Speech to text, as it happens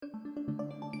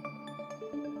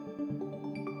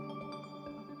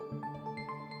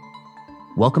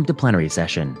Welcome to Plenary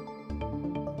Session.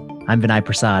 I'm Vinay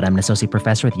Prasad. I'm an associate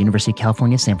professor at the University of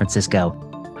California, San Francisco.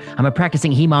 I'm a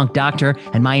practicing hem-onc doctor,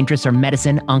 and my interests are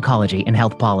medicine, oncology, and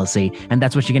health policy. And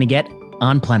that's what you're going to get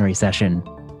on Plenary Session.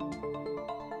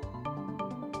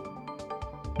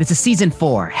 This is season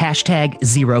 4, hashtag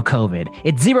zero COVID.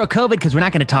 It's zero COVID because we're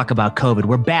not going to talk about COVID.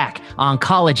 We're back.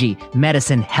 Oncology,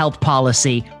 medicine, health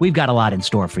policy. We've got a lot in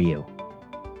store for you.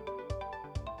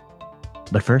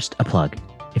 But first, a plug.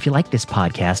 If you like this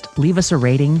podcast, leave us a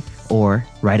rating or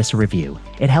write us a review.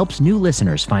 It helps new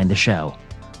listeners find the show.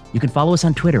 You can follow us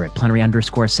on Twitter at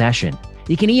plenary_session.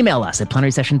 You can email us at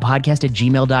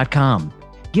plenarysessionpodcast@gmail.com.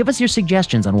 Give us your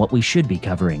suggestions on what we should be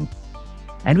covering.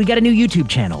 And we got a new YouTube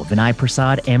channel, Vinay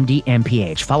Prasad, MD,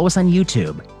 MPH. Follow us on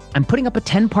YouTube. I'm putting up a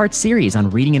 10-part series on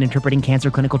reading and interpreting cancer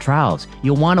clinical trials.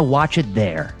 You'll want to watch it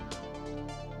there.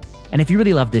 And if you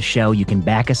really love this show, you can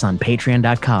back us on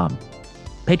patreon.com.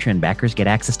 Patreon backers get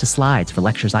access to slides for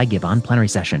lectures I give on Plenary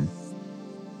Session.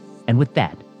 And with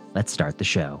that, let's start the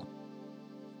show.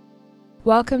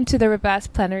 Welcome to the Reverse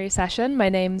Plenary Session. My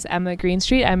name's Emma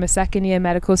Greenstreet. I'm a second-year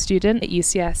medical student at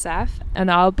UCSF,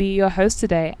 and I'll be your host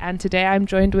today. And today I'm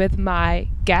joined with my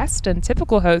guest and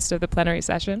typical host of the Plenary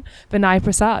Session, Vinay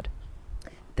Prasad.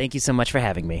 Thank you so much for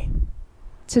having me.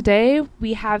 Today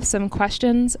we have some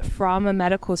questions from a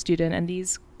medical student, and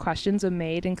these questions were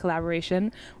made in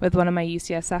collaboration with one of my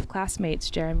UCSF classmates,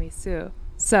 Jeremy Su.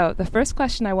 So the first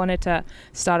question I wanted to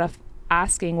start off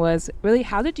asking was really,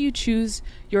 how did you choose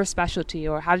your specialty,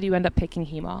 or how did you end up picking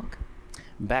hem-onc?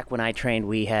 Back when I trained,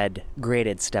 we had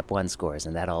graded step 1 scores,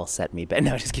 and that all set me back.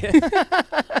 No, just kidding.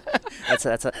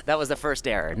 That was the first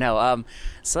error. No,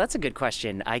 so that's a good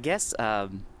question. I guess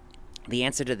the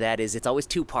answer to that is it's always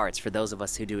 2 parts for those of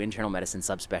us who do internal medicine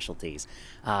subspecialties.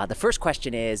 The first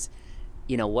question is,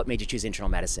 what made you choose internal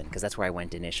medicine? Because that's where I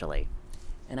went initially.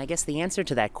 And I guess the answer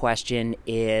to that question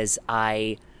is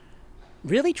I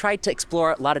really tried to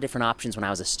explore a lot of different options when I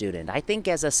was a student. I think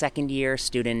as a second-year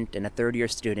student and a third-year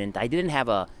student, I didn't have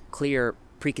a clear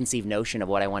preconceived notion of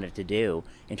what I wanted to do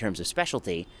in terms of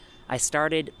specialty. I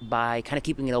started by kind of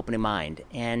keeping it open in mind,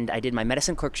 and I did my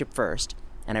medicine clerkship first,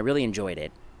 and I really enjoyed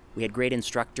it. We had great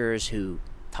instructors who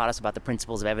taught us about the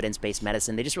principles of evidence-based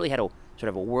medicine. They just really had a sort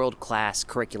of a world-class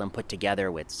curriculum put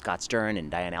together with Scott Stern and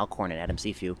Diane Alcorn and Adam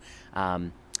Seafu,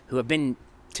 who have been,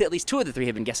 at least 2 of the 3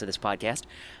 have been guests of this podcast.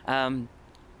 And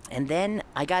then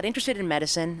I got interested in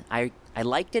medicine. I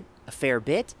liked it a fair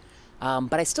bit,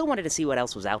 but I still wanted to see what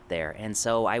else was out there. And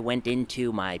so I went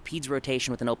into my peds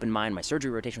rotation with an open mind, my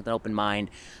surgery rotation with an open mind,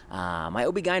 my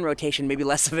OB-GYN rotation maybe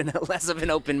less of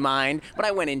an open mind, but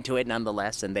I went into it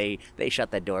nonetheless, and they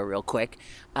shut that door real quick.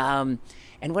 And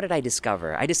what did I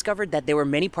discover? I discovered that there were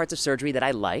many parts of surgery that I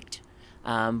liked,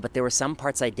 but there were some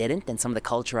parts I didn't, and some of the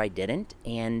culture I didn't,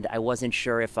 and I wasn't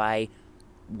sure if I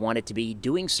wanted to be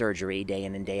doing surgery day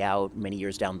in and day out many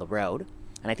years down the road.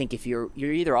 And I think if you're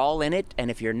either all in it, and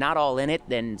if you're not all in it,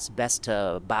 then it's best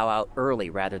to bow out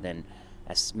early rather than,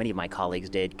 as many of my colleagues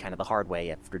did, kind of the hard way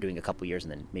after doing a couple years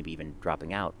and then maybe even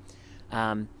dropping out.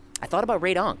 I thought about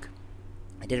rad-onc.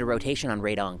 I did a rotation on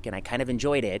rad-onc, and I kind of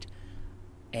enjoyed it.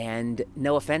 And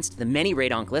no offense to the many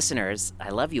rad-onc listeners, I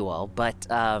love you all, but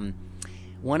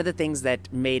one of the things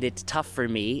that made it tough for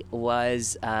me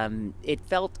was it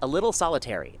felt a little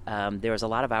solitary. There was a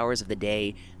lot of hours of the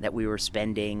day that we were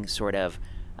spending sort of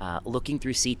looking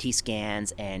through CT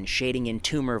scans and shading in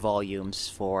tumor volumes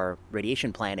for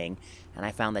radiation planning, and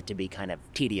I found that to be kind of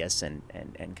tedious and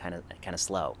kind of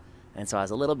slow. And so I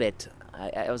was a little bit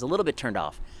turned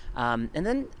off. And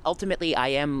then ultimately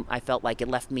I felt like it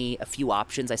left me a few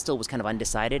options. I still was kind of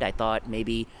undecided. I thought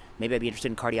maybe I'd be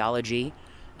interested in cardiology.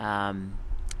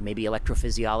 Maybe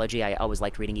electrophysiology. I always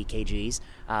liked reading EKGs.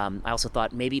 I also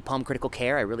thought maybe pulm critical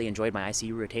care. I really enjoyed my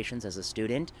ICU rotations as a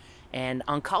student. And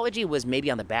oncology was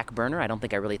maybe on the back burner. I don't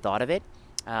think I really thought of it.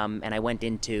 And I went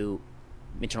into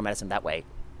internal medicine that way.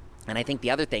 And I think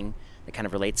the other thing that kind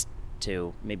of relates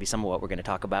to maybe some of what we're going to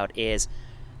talk about is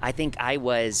I think I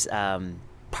was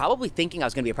probably thinking I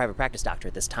was going to be a private practice doctor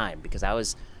at this time, because I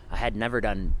had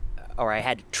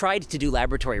tried to do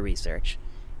laboratory research,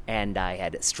 and I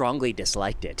had strongly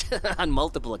disliked it on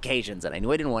multiple occasions, and I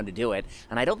knew I didn't want to do it,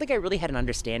 and I don't think I really had an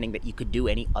understanding that you could do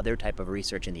any other type of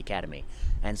research in the academy.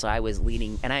 And so I was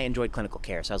leaning, and I enjoyed clinical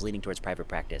care, so I was leaning towards private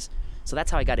practice. So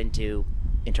that's how I got into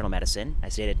internal medicine. I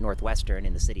stayed at Northwestern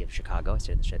in the city of Chicago. I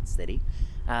stayed in the city.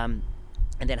 And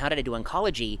then how did I do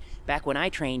oncology? Back when I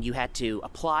trained, you had to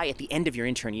apply at the end of your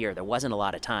intern year. There wasn't a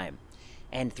lot of time.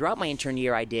 And throughout my intern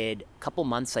year, I did a couple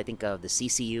months, I think, of the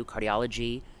CCU,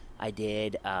 cardiology. I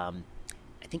did, I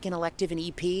think, an elective in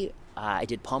EP. I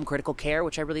did pulm critical care,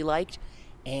 which I really liked.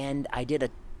 And I did a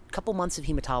couple months of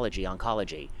hematology,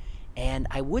 oncology. And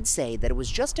I would say that it was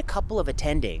just a couple of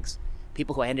attendings,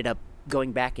 people who I ended up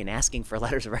going back and asking for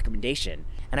letters of recommendation.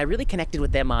 And I really connected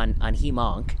with them on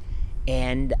Hem/Onc.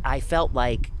 And I felt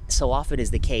like, so often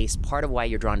is the case, part of why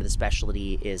you're drawn to the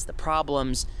specialty is the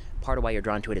problems, part of why you're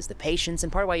drawn to it is the patients,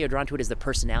 and part of why you're drawn to it is the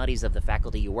personalities of the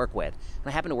faculty you work with. And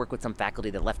I happen to work with some faculty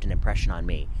that left an impression on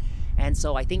me. And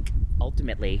so I think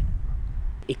ultimately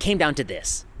it came down to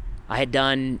this. I had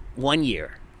done 1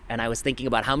 year, and I was thinking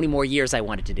about how many more years I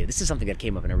wanted to do. This is something that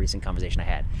came up in a recent conversation I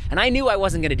had. And I knew I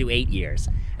wasn't going to do 8 years.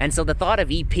 And so the thought of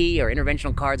EP or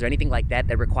interventional cards or anything like that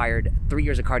that required 3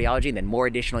 years of cardiology and then more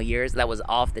additional years, that was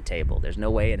off the table. There's no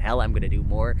way in hell I'm going to do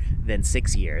more than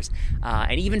 6 years.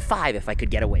 And even 5 if I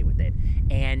could get away with it.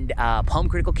 And pulm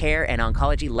critical care and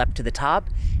oncology leapt to the top.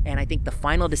 And I think the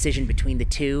final decision between the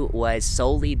two was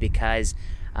solely because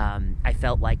I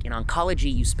felt like in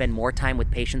oncology you spend more time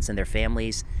with patients and their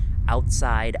families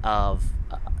outside of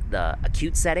the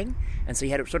acute setting, and so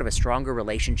you had sort of a stronger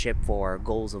relationship for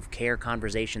goals of care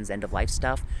conversations, end of life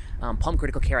stuff. Pulm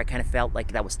critical care, I kind of felt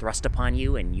like that was thrust upon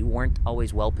you, and you weren't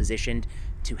always well positioned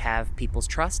to have people's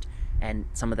trust, and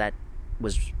some of that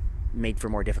was made for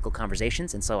more difficult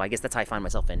conversations. And so I guess that's how I find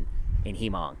myself in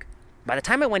Hem/Onc. By the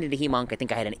time I went into Hem/Onc, I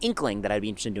think I had an inkling that I'd be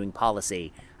interested in doing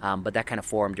policy, but that kind of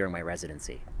formed during my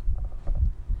residency.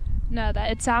 No,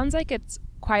 that it sounds like it's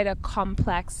quite a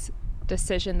complex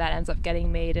decision that ends up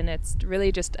getting made, and it's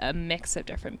really just a mix of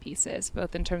different pieces,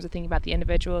 both in terms of thinking about the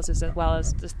individuals as well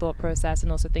as this thought process,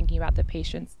 and also thinking about the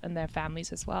patients and their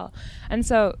families as well. And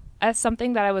so as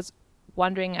something that I was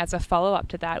wondering as a follow-up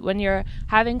to that, when you're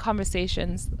having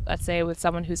conversations, let's say with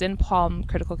someone who's in pulm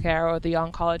critical care or the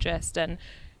oncologist, and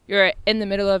you're in the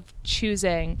middle of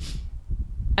choosing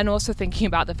and also thinking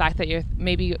about the fact that you're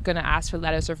maybe going to ask for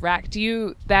letters of rec, do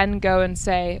you then go and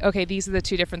say, okay, these are the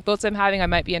two different thoughts I'm having, I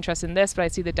might be interested in this, but I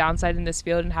see the downside in this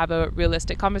field, and have a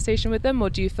realistic conversation with them? Or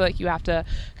do you feel like you have to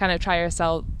kind of try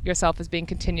yourself as being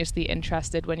continuously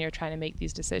interested when you're trying to make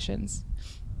these decisions?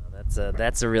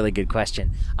 That's a really good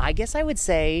question. I guess I would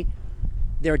say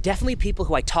there are definitely people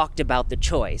who I talked about the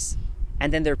choice,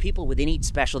 and then there are people within each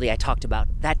specialty I talked about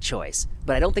that choice,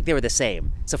 but I don't think they were the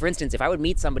same. So for instance, if I would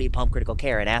meet somebody in pulm critical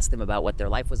care and ask them about what their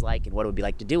life was like and what it would be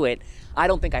like to do it, I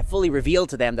don't think I fully revealed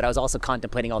to them that I was also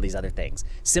contemplating all these other things.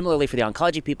 Similarly for the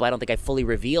oncology people, I don't think I fully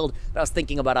revealed that I was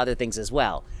thinking about other things as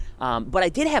well. But I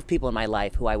did have people in my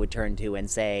life who I would turn to and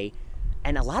say,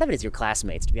 and a lot of it is your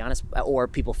classmates, to be honest, or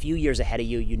people a few years ahead of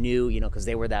you, you knew, because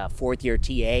they were the fourth year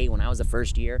TA when I was the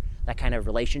first year, that kind of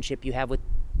relationship you have with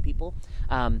people.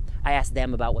 I asked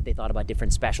them about what they thought about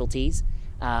different specialties.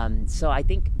 So I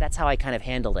think that's how I kind of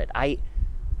handled it. I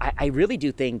really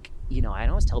do think, I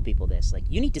always tell people this, like,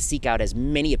 you need to seek out as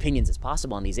many opinions as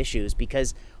possible on these issues,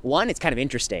 because one, it's kind of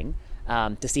interesting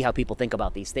to see how people think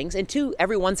about these things. And two,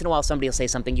 every once in a while, somebody will say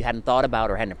something you hadn't thought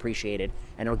about or hadn't appreciated,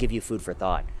 and it'll give you food for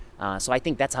thought. So I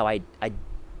think that's how I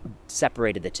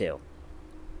separated the two.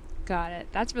 Got it.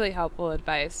 That's really helpful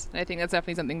advice. I think that's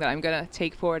definitely something that I'm going to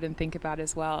take forward and think about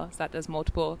as well, is that there's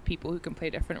multiple people who can play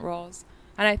different roles.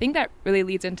 And I think that really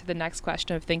leads into the next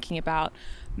question of thinking about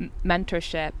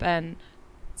mentorship. And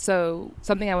so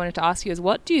something I wanted to ask you is,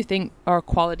 what do you think are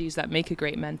qualities that make a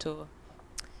great mentor?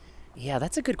 Yeah,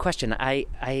 that's a good question. I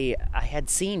had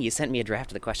seen, you sent me a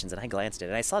draft of the questions, and I glanced at it,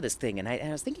 and I saw this thing, and I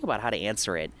was thinking about how to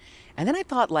answer it. And then I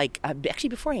thought, actually,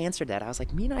 before I answered that, I was like,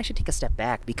 I should take a step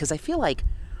back, because I feel like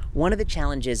one of the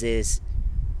challenges is,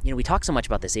 we talk so much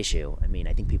about this issue. I mean,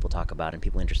 I think people talk about it and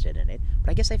people are interested in it.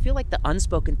 But I guess I feel like the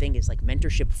unspoken thing is like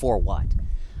mentorship for what?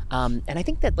 And I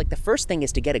think that the first thing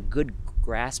is to get a good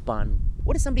grasp on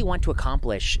what does somebody want to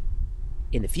accomplish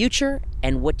in the future,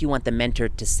 and what do you want the mentor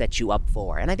to set you up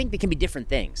for? And I think they can be different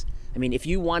things. I mean, if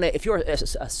you're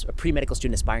a pre-medical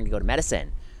student aspiring to go to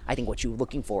medicine, I think what you're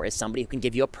looking for is somebody who can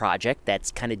give you a project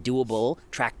that's kind of doable,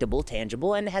 tractable,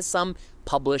 tangible, and has some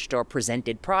published or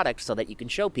presented product so that you can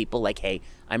show people like, hey,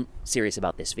 I'm serious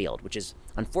about this field, which is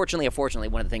unfortunately or fortunately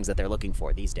one of the things that they're looking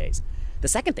for these days. The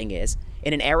second thing is,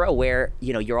 in an era where,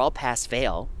 you're all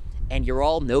pass-fail and you're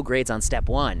all no grades on step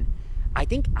one, I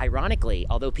think ironically,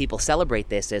 although people celebrate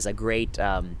this as a great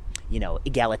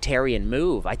egalitarian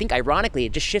move, I think ironically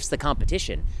it just shifts the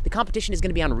competition. The competition is going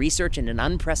to be on research in an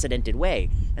unprecedented way.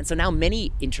 And so now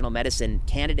many internal medicine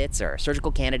candidates or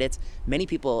surgical candidates, many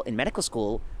people in medical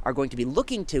school are going to be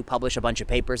looking to publish a bunch of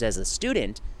papers as a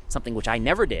student, something which I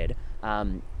never did,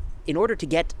 in order to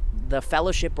get the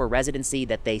fellowship or residency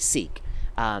that they seek.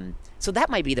 So that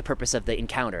might be the purpose of the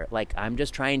encounter. Like, I'm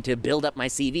just trying to build up my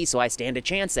CV so I stand a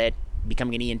chance at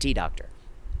becoming an ENT doctor.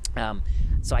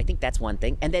 So I think that's one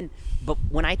thing. And then, but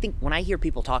when I hear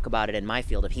people talk about it in my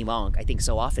field of hem-onc, I think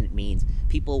so often it means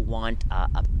people want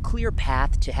a clear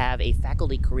path to have a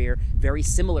faculty career very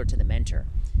similar to the mentor.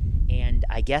 And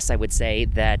I guess I would say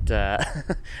that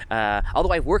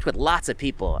although I've worked with lots of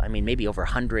people, I mean, maybe over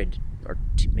 100 or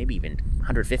maybe even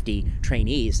 150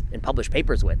 trainees and published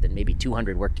papers with, and maybe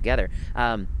 200 work together,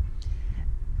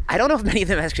 I don't know if many of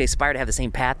them actually aspire to have the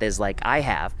same path as like I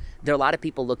have. There are a lot of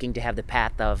people looking to have the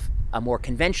path of a more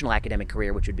conventional academic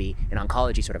career, which would be in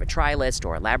oncology, sort of a trialist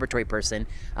or a laboratory person.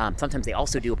 Sometimes they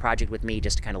also do a project with me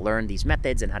just to kind of learn these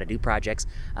methods and how to do projects,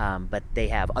 but they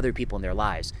have other people in their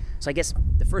lives. So I guess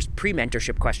the first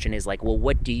pre-mentorship question is like, well,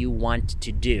 what do you want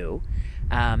to do?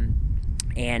 And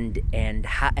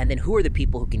then who are the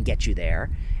people who can get you there?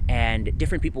 And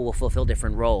different people will fulfill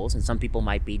different roles, and some people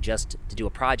might be just to do a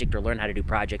project or learn how to do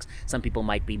projects. Some people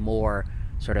might be more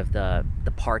sort of the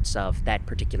parts of that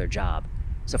particular job.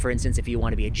 So for instance, if you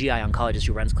want to be a GI oncologist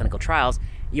who runs clinical trials,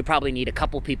 you probably need a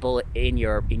couple people in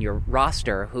your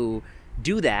roster who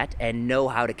do that and know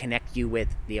how to connect you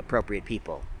with the appropriate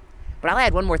people. But I'll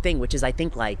add one more thing, which is I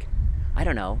think like, I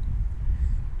don't know,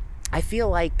 I feel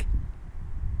like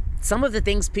some of the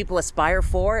things people aspire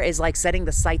for is like setting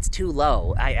the sights too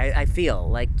low. I feel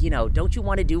like, don't you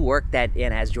want to do work that,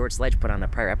 and as George Sledge put on a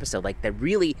prior episode, like that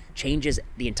really changes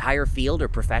the entire field or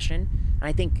profession? And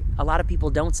I think a lot of people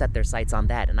don't set their sights on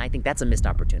that, and I think that's a missed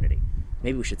opportunity.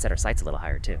 Maybe we should set our sights a little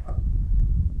higher too.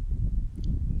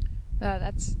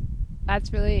 That's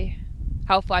really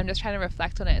helpful. I'm just trying to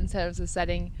reflect on it in terms of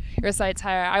setting your sights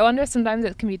higher. I wonder sometimes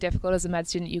it can be difficult as a med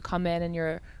student. You come in and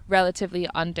you're relatively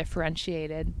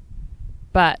undifferentiated.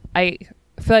 But I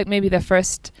feel like maybe the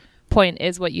first point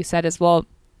is what you said as well.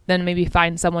 Then maybe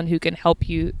find someone who can help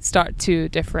you start to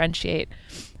differentiate.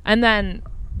 And then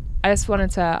I just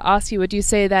wanted to ask you, would you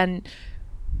say then,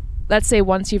 let's say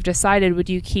once you've decided, would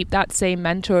you keep that same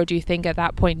mentor? Or do you think at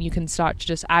that point you can start to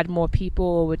just add more people?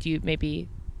 Or would you maybe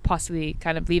possibly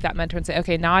kind of leave that mentor and say,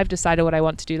 okay, now I've decided what I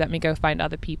want to do. Let me go find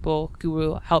other people who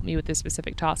will help me with this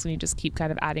specific task. And you just keep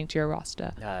kind of adding to your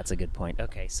roster. That's a good point.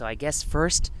 Okay, so I guess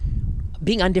first,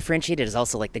 being undifferentiated is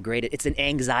also like it's an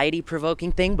anxiety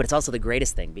provoking thing, but it's also the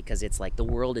greatest thing because it's like the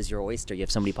world is your oyster. You have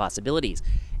so many possibilities.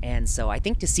 And so I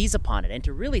think to seize upon it and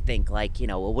to really think like,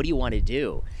 well, what do you want to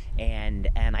do? And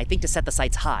I think to set the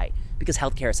sights high, because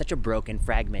healthcare is such a broken,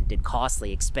 fragmented,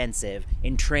 costly, expensive,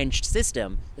 entrenched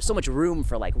system. There's so much room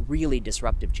for like really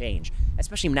disruptive change,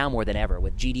 especially now more than ever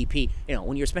with GDP.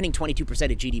 When you're spending 22%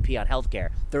 of GDP on healthcare,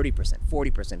 30%,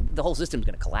 40%, the whole system's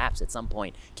going to collapse at some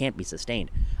point. Can't be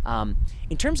sustained.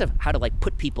 In terms of how to like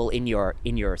put people in your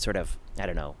sort of, I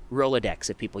don't know, Rolodex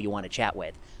of people you want to chat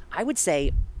with, I would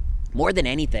say more than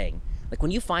anything, like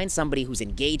when you find somebody who's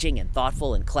engaging and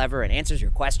thoughtful and clever and answers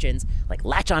your questions, like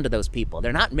latch onto those people. There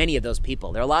are not many of those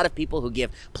people. There are a lot of people who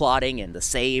give plodding and the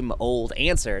same old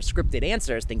answers, scripted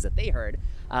answers, things that they heard.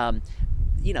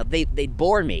 They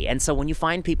bore me. And so when you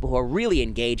find people who are really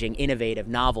engaging, innovative,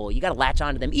 novel, you got to latch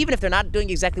onto them, even if they're not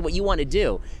doing exactly what you want to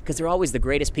do, because they're always the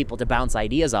greatest people to bounce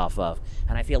ideas off of.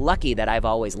 And I feel lucky that I've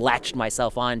always latched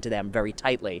myself onto them very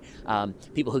tightly.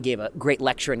 People who gave a great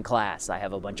lecture in class, I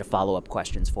have a bunch of follow-up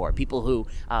questions for. People who,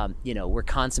 were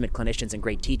consummate clinicians and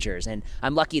great teachers. And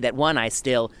I'm lucky that one, I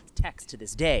still text to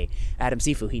this day. Adam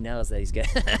Sifu, he knows that he's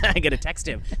I'm going to text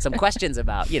him some questions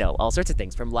about, all sorts of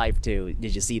things from life to,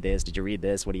 did you see this? Did you read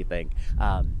this? What do you think?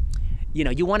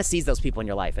 You want to seize those people in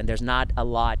your life, and there's not a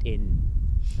lot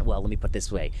let me put it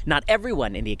this way. Not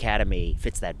everyone in the academy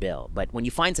fits that bill, but when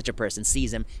you find such a person,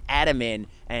 seize them, add them in,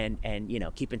 and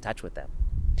keep in touch with them.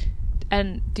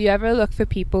 And do you ever look for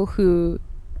people who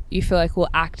you feel like will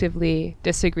actively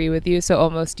disagree with you, so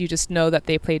almost you just know that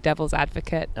they play devil's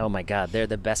advocate? Oh my God, they're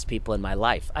the best people in my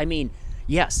life. I mean,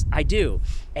 yes, I do.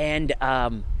 And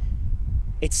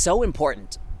it's so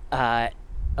important.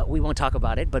 We won't talk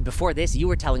about it, but before this, you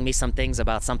were telling me some things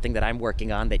about something that I'm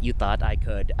working on that you thought I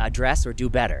could address or do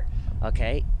better,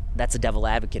 okay? That's a devil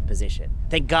advocate position.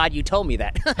 Thank God you told me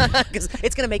that, because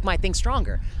it's going to make my thing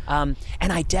stronger. And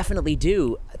I definitely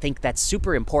do think that's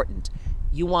super important.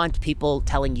 You want people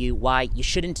telling you why you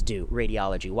shouldn't do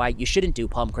radiology, why you shouldn't do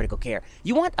pulmonary critical care.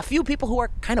 You want a few people who are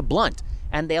kind of blunt,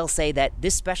 and they'll say that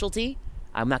this specialty,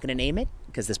 I'm not going to name it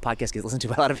because this podcast gets listened to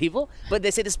by a lot of people, but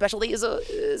they say this specialty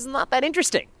is not that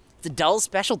interesting. It's a dull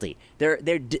specialty.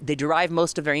 They derive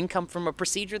most of their income from a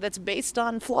procedure that's based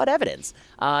on flawed evidence.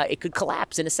 It could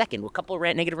collapse in a second. With a couple of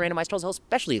negative randomized trials, the whole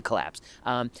specialty could collapse.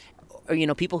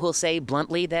 Or people who'll say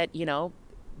bluntly that,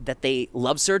 that they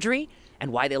love surgery,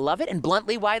 and why they love it, and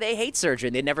bluntly why they hate surgery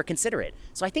and they never consider it.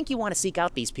 So I think you want to seek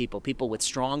out these people with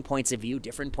strong points of view,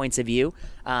 different points of view.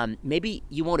 Maybe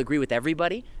you won't agree with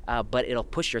everybody, but it'll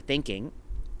push your thinking.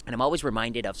 And I'm always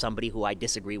reminded of somebody who I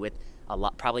disagree with a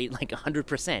lot, probably like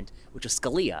 100%, which is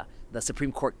Scalia, the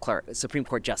Supreme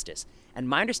Court Justice. And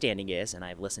my understanding is, and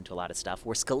I've listened to a lot of stuff,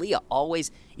 where Scalia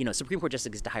always, Supreme Court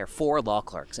Justice gets to hire 4 law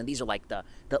clerks, and these are like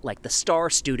the star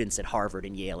students at Harvard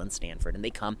and Yale and Stanford, and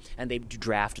they come and they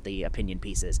draft the opinion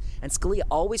pieces. And Scalia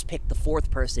always picked the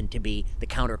 4th person to be the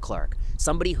counter clerk,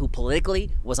 somebody who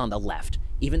politically was on the left,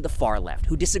 even the far left,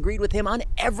 who disagreed with him on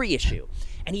every issue.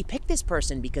 And he picked this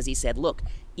person because he said, look,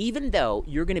 even though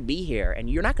you're going to be here and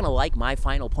you're not going to like my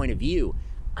final point of view,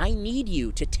 I need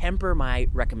you to temper my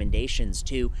recommendations,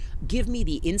 to give me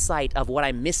the insight of what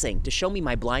I'm missing, to show me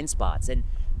my blind spots. And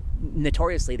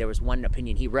notoriously, there was one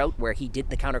opinion he wrote where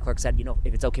the counter clerk said,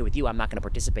 if it's okay with you, I'm not going to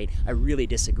participate. I really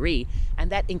disagree. And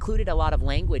that included a lot of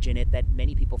language in it that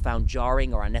many people found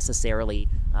jarring or unnecessarily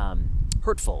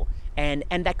hurtful. And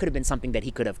that could have been something that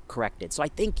he could have corrected. So I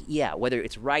think, whether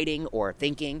it's writing or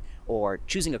thinking or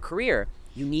choosing a career,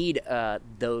 you need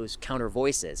those counter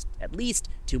voices, at least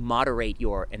to moderate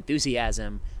your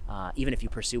enthusiasm, even if you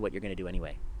pursue what you're going to do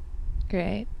anyway.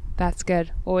 Great. That's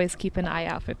good. Always keep an eye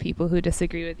out for people who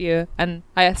disagree with you. And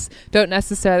I guess don't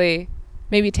necessarily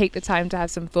maybe take the time to have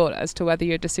some thought as to whether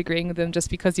you're disagreeing with them just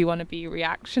because you want to be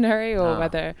reactionary, or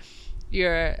whether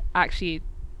you're actually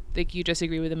like you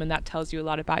disagree with them and that tells you a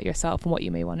lot about yourself and what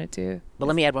you may want to do. But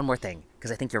let me add one more thing,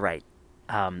 because I think you're right.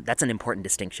 That's an important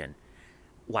distinction.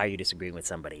 Why are you disagreeing with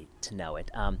somebody? To know it.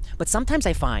 But sometimes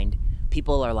I find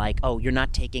people are like, oh, you're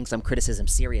not taking some criticism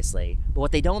seriously. But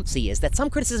what they don't see is that some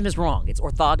criticism is wrong. It's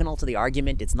orthogonal to the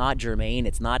argument. It's not germane.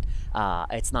 It's not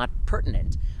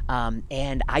pertinent.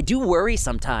 And I do worry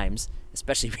sometimes,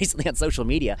 especially recently on social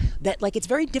media, that it's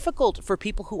very difficult for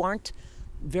people who aren't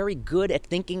very good at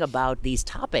thinking about these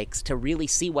topics to really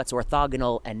see what's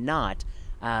orthogonal and not.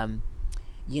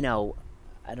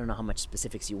 I don't know how much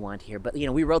specifics you want here, but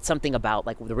we wrote something about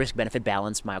the risk-benefit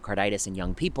balance, myocarditis in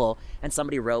young people, and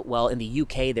somebody wrote, well, in the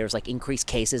UK there's increased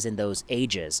cases in those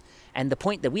ages. And the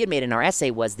point that we had made in our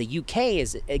essay was the UK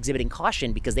is exhibiting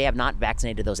caution because they have not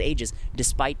vaccinated those ages,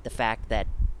 despite the fact that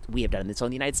we have done this in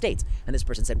the United States. And this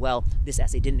person said, well, this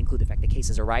essay didn't include the fact that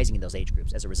cases are rising in those age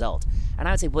groups as a result. And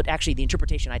I would say, well, actually, the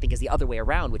interpretation, I think, is the other way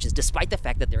around, which is despite the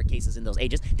fact that there are cases in those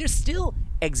ages, they're still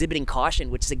exhibiting caution,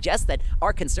 which suggests that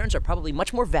our concerns are probably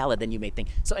much more valid than you may think.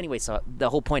 So anyway, the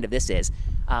whole point of this is,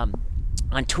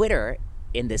 on Twitter,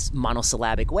 in this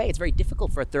monosyllabic way, it's very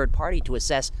difficult for a third party to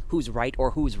assess who's right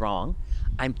or who's wrong.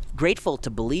 I'm grateful to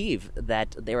believe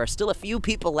that there are still a few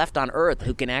people left on Earth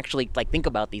who can actually think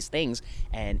about these things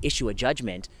and issue a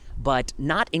judgment, but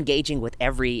not engaging with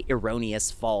every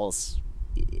erroneous, false,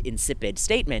 insipid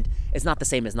statement is not the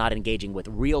same as not engaging with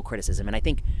real criticism. And I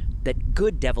think that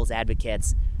good devil's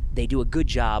advocates, they do a good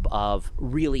job of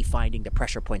really finding the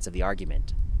pressure points of the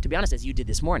argument. To be honest, as you did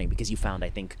this morning, because you found, I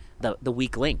think, the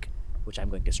weak link, which I'm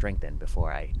going to strengthen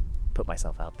before I put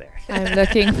myself out there. I'm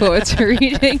looking forward to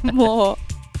reading more.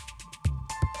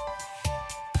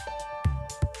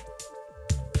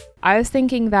 I was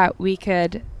thinking that we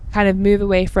could kind of move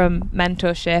away from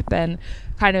mentorship and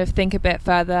kind of think a bit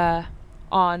further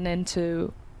on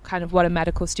into kind of what a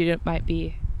medical student might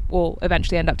be will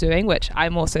eventually end up doing, which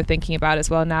I'm also thinking about as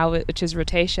well now, which is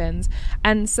rotations.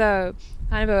 And so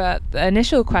kind of the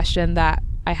initial question that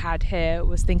I had here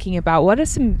was thinking about what are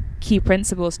some key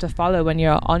principles to follow when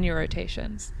you're on your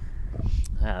rotations?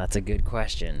 That's a good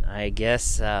question. I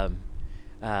guess,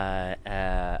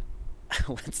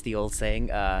 what's the old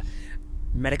saying?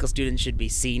 Medical students should be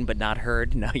seen but not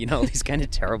heard. No, these kind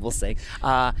of terrible sayings.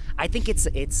 I think it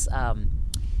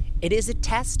is a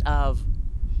test of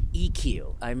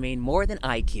EQ. I mean, more than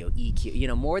IQ,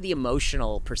 EQ. More the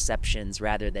emotional perceptions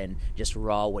rather than just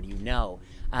raw what you know.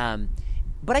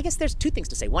 But I guess there's two things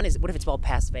to say. One is, what if it's all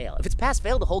pass-fail? If it's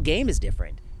pass-fail, the whole game is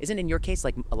different. Isn't in your case,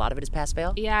 a lot of it is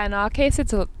pass-fail? Yeah, in our case,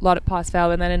 it's a lot of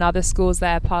pass-fail. And then in other schools,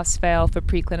 they're pass-fail for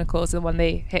preclinicals. And when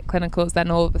they hit clinicals,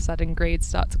 then all of a sudden grades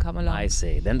start to come along. I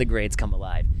see. Then the grades come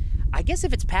alive. I guess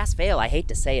if it's pass-fail, I hate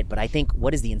to say it, but I think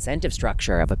what is the incentive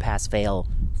structure of a pass-fail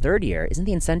third year? Isn't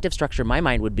the incentive structure, in my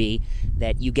mind, would be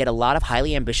that you get a lot of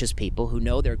highly ambitious people who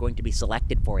know they're going to be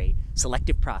selected for a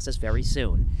selective process very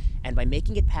soon. And by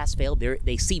making it pass-fail,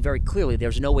 they see very clearly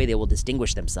there's no way they will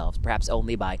distinguish themselves, perhaps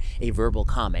only by a verbal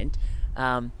comment.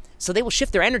 So they will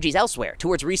shift their energies elsewhere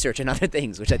towards research and other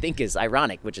things, which I think is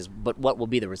ironic, but what will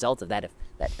be the result of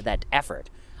that effort?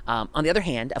 On the other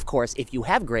hand, of course, if you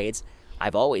have grades,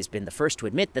 I've always been the first to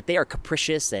admit that they are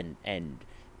capricious and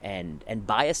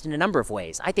biased in a number of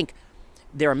ways. I think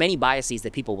there are many biases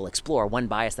that people will explore. One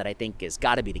bias that I think has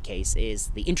got to be the case is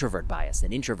the introvert bias.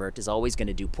 An introvert is always going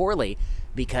to do poorly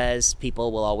because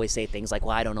people will always say things like,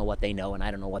 well, I don't know what they know and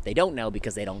I don't know what they don't know,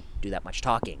 because they don't do that much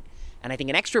talking. And I think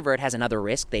an extrovert has another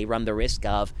risk. They run the risk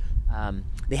of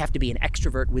they have to be an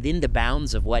extrovert within the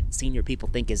bounds of what senior people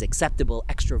think is acceptable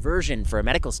extroversion for a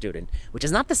medical student, which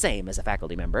is not the same as a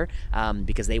faculty member,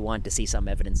 because they want to see some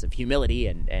evidence of humility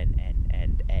and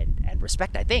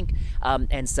respect, I think.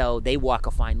 And so they walk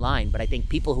a fine line. But I think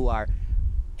people who are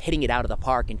hitting it out of the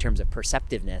park in terms of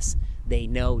perceptiveness, they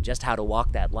know just how to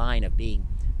walk that line of being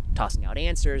tossing out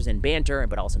answers and banter,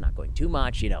 but also not going too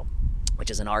much,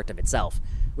 which is an art of itself.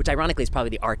 Which ironically is probably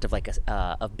the art of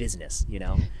of business,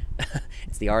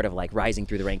 It's the art of rising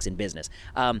through the ranks in business.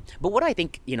 But what I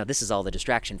think, this is all the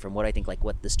distraction from what I think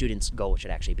what the student's goal should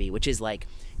actually be, which is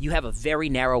you have a very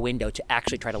narrow window to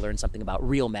actually try to learn something about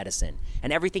real medicine.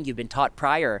 And everything you've been taught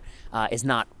prior is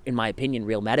not, in my opinion,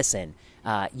 real medicine.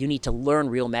 You need to learn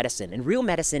real medicine. And real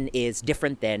medicine is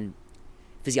different than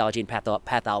physiology and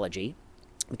pathology.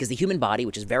 Because the human body,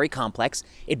 which is very complex,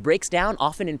 it breaks down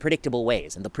often in predictable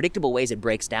ways. And the predictable ways it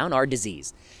breaks down are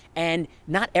disease. And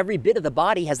not every bit of the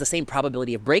body has the same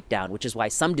probability of breakdown, which is why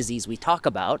some disease we talk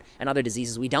about and other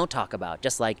diseases we don't talk about.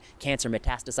 Just like cancer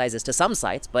metastasizes to some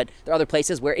sites, but there are other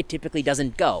places where it typically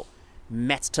doesn't go.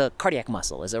 Mets to cardiac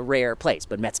muscle is a rare place,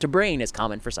 but Mets to brain is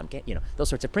common for some, those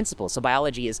sorts of principles. So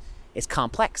biology is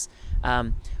complex.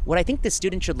 What I think the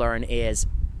student should learn is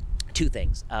two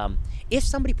things. If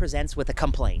somebody presents with a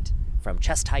complaint, from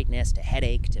chest tightness to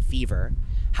headache to fever,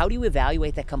 how do you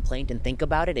evaluate that complaint and think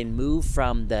about it and move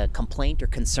from the complaint or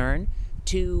concern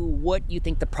to what you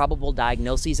think the probable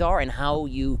diagnoses are and how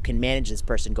you can manage this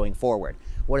person going forward?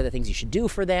 What are the things you should do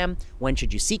for them? When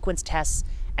should you sequence tests?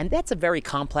 And that's a very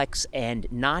complex and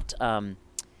not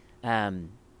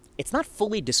it's not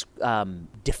fully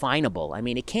definable. I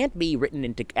mean, it can't be written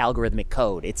into algorithmic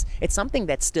code. It's something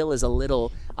that still is a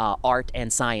little art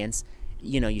and science.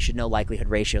 You should know likelihood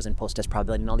ratios and post-test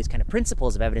probability and all these kind of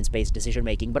principles of evidence-based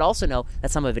decision-making, but also know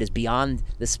that some of it is beyond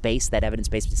the space that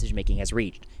evidence-based decision-making has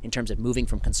reached in terms of moving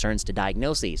from concerns to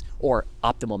diagnoses or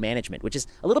optimal management, which is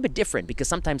a little bit different because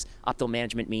sometimes optimal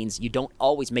management means you don't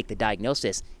always make the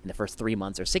diagnosis in the first 3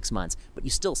 months or 6 months, but you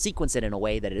still sequence it in a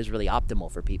way that it is really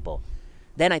optimal for people.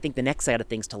 Then I think the next set of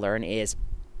things to learn is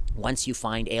once you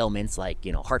find ailments like,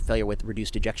 heart failure with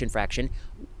reduced ejection fraction,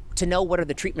 to know what are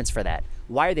the treatments for that.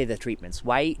 Why are they the treatments?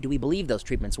 Why do we believe those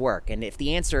treatments work? And if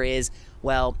the answer is,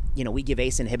 well, we give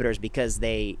ACE inhibitors because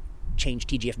they change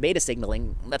TGF-beta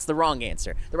signaling, that's the wrong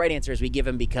answer. The right answer is we give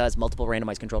them because multiple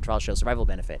randomized controlled trials show survival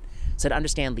benefit. So to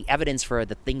understand the evidence for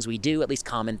the things we do, at least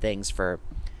common things for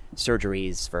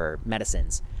surgeries, for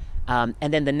medicines. And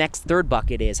then the next third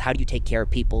bucket is how do you take care of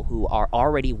people who are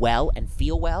already well and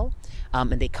feel well,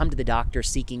 and they come to the doctor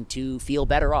seeking to feel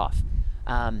better off.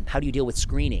 How do you deal with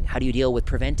screening? How do you deal with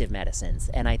preventive medicines?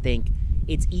 And I think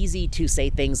it's easy to say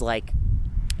things like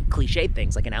cliched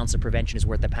things like an ounce of prevention is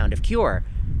worth a pound of cure.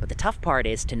 But the tough part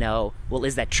is to know, well,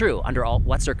 is that true? Under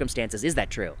what circumstances is that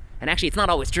true? And actually, it's not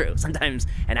always true. Sometimes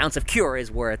an ounce of cure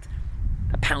is worth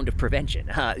a pound of prevention.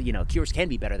 Cures can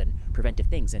be better than preventive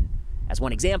things. And as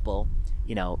one example,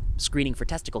 screening for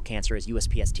testicle cancer is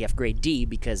USPSTF grade D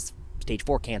because stage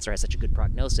 4 cancer has such a good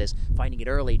prognosis. Finding it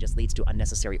early just leads to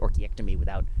unnecessary orchiectomy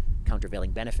without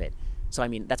countervailing benefit. So,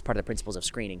 that's part of the principles of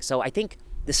screening. So I think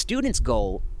the student's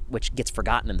goal, which gets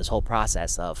forgotten in this whole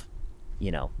process of,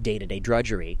 day-to-day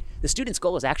drudgery, the student's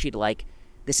goal is actually to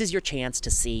this is your chance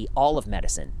to see all of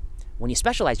medicine. When you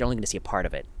specialize, you're only going to see a part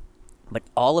of it. But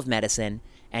all of medicine,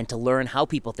 and to learn how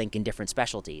people think in different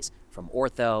specialties, from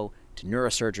ortho to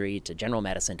neurosurgery to general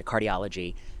medicine to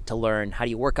cardiology, to learn how do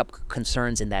you work up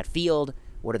concerns in that field,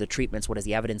 what are the treatments, what is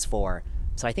the evidence for.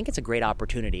 So I think it's a great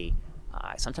opportunity.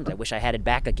 Sometimes I wish I had it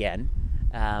back again,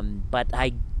 but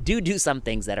I do some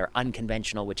things that are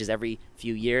unconventional, which is every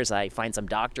few years I find some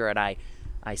doctor and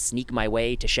I sneak my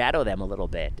way to shadow them a little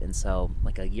bit. And so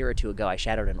like a year or two ago, I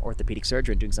shadowed an orthopedic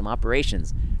surgeon doing some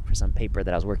operations for some paper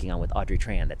that I was working on with Audrey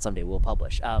Tran that someday we'll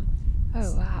publish. Oh,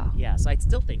 wow. Yeah, so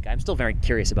I'm still very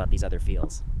curious about these other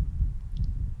fields.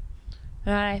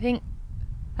 And I think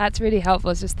that's really helpful.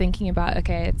 It's just thinking about,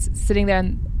 it's sitting there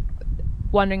and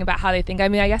wondering about how they think. I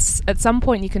guess at some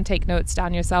point you can take notes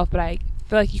down yourself, but I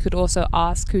feel like you could also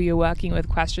ask who you're working with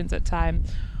questions at time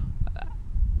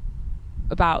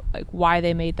about why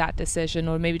they made that decision,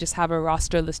 or maybe just have a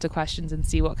roster list of questions and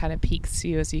see what kind of piques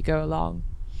you as you go along.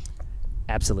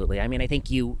 Absolutely. I think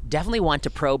you definitely want to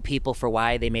probe people for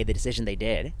why they made the decision they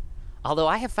did. Although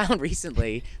I have found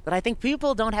recently that I think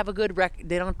people don't have a good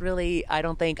they don't really, I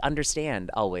don't think, understand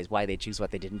always why they choose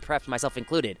what they did, and perhaps myself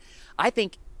included. I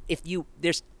think if you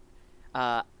there's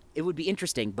it would be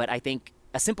interesting, but I think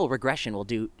a simple regression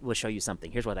will show you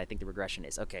something. Here's what I think the regression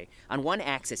is. Okay, on one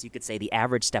axis you could say the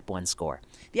average step 1 score.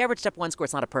 The average step 1 score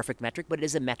is not a perfect metric, but it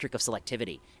is a metric of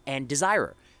selectivity and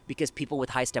desire, because people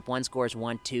with high step 1 scores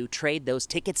want to trade those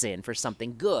tickets in for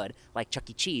something good, like Chuck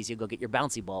E. Cheese. You go get your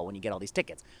bouncy ball when you get all these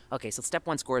tickets. Okay, so step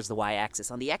 1 score is the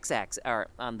y-axis. On the x-axis, or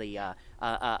on the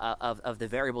of the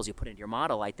variables you put into your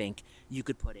model, I think you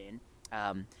could put in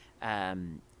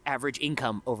average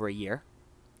income over a year,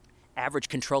 average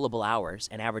controllable hours,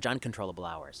 and average uncontrollable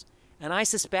hours. And I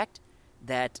suspect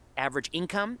that average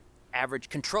income, average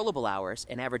controllable hours,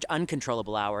 and average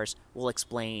uncontrollable hours will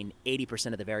explain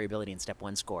 80% of the variability in step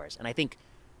 1 scores. And I think,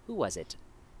 who was it?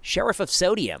 Sheriff of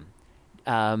Sodium,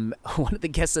 one of the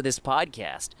guests of this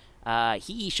podcast,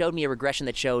 he showed me a regression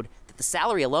that showed that the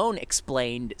salary alone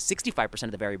explained 65%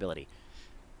 of the variability.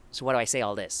 So why do I say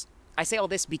all this? I say all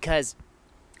this because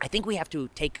I think we have to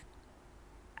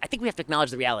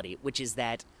acknowledge the reality, which is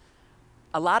that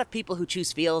a lot of people who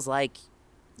choose fields like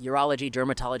urology,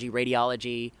 dermatology,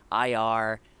 radiology,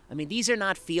 IR, I mean, these are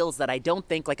not fields that I don't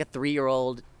think like a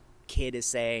 3-year-old kid is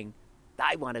saying,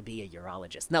 I want to be a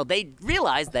urologist. No, they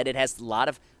realize that it has a lot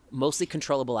of mostly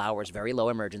controllable hours, very low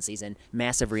emergencies, and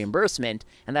massive reimbursement,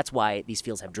 and that's why these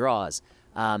fields have draws.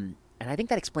 And I think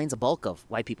that explains a bulk of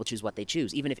why people choose what they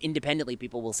choose, even if independently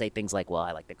people will say things like, well,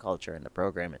 I like the culture and the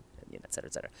program, and et cetera,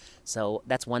 et cetera. So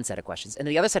that's one set of questions. And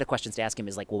the other set of questions to ask him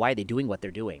is like, well, why are they doing what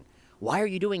they're doing? Why are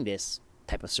you doing this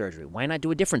type of surgery? Why not do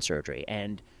a different surgery?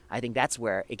 And I think that's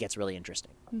where it gets really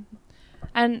interesting. Mm-hmm.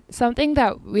 And something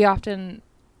that we often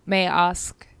may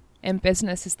ask in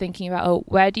business is thinking about, oh,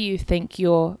 where do you think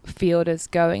your field is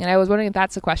going? And I was wondering if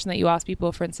that's a question that you ask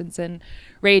people, for instance, in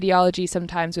radiology.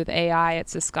 Sometimes with AI,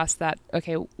 it's discussed that,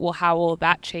 okay, well, how will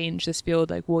that change this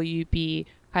field? Like, will you be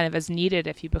kind of as needed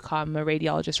if you become a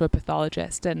radiologist or a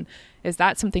pathologist? And is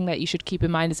that something that you should keep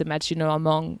in mind as a med student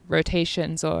among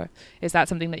rotations, or is that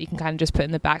something that you can kind of just put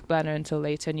in the back burner until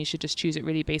later, and you should just choose it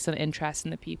really based on interest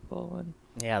in the people? And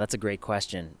yeah, that's a great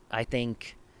question. I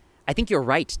think you're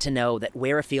right to know that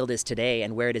where a field is today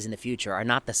and where it is in the future are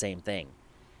not the same thing.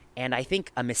 And I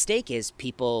think a mistake is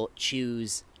people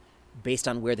choose based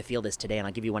on where the field is today. And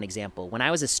I'll give you one example. When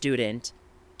I was a student,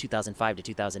 2005 to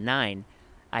 2009,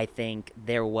 I think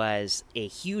there was a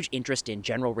huge interest in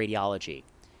general radiology.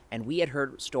 And we had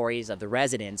heard stories of the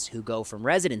residents who go from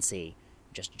residency,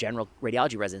 just general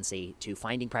radiology residency, to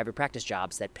finding private practice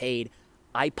jobs that paid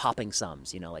eye-popping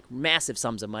sums, like massive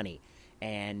sums of money.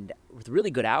 And with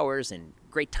really good hours and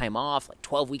great time off, like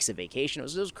 12 weeks of vacation.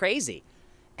 It was crazy.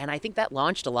 And I think that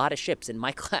launched a lot of ships in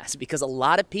my class, because a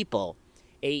lot of people,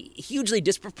 a hugely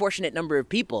disproportionate number of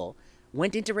people,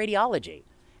 went into radiology.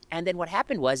 And then what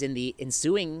happened was, in the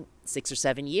ensuing 6 or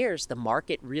 7 years, the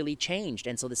market really changed.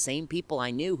 And so the same people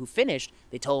I knew who finished,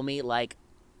 they told me, like,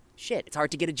 shit, it's hard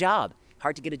to get a job.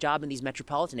 Hard to get a job in these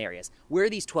metropolitan areas. Where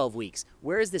are these 12 weeks?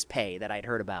 Where is this pay that I'd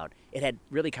heard about? It had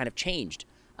really kind of changed.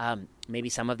 Maybe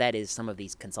some of that is some of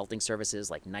these consulting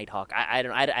services like Nighthawk. I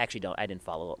didn't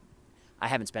follow. I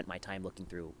haven't spent my time looking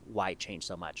through why it changed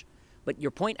so much. But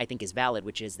your point, I think, is valid,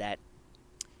 which is that,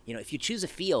 if you choose a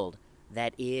field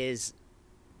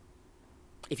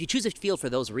for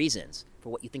those reasons, for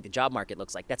what you think the job market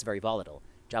looks like, that's very volatile.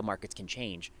 Job markets can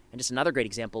change. And just another great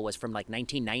example was from like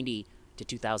 1990 to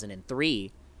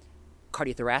 2003,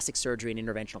 cardiothoracic surgery and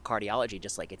interventional cardiology,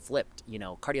 just like it flipped.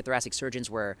 Cardiothoracic surgeons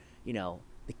were,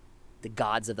 the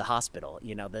gods of the hospital.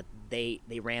 That they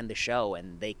ran the show,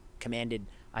 and they commanded,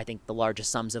 I think, the largest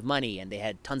sums of money, and they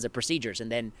had tons of procedures.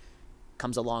 And then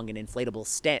comes along an inflatable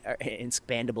stent, or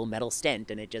expandable metal stent,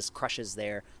 and it just crushes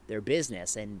their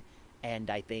business. And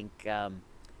I think there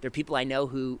are people I know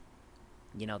who,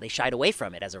 they shied away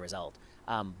from it as a result.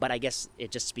 But I guess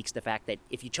it just speaks to the fact that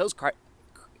if you chose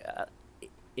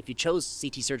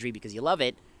CT surgery because you love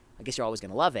it, I guess you're always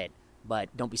going to love it. But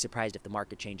don't be surprised if the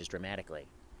market changes dramatically.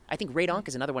 I think radonc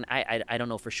is another one. I don't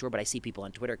know for sure, but I see people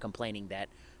on Twitter complaining that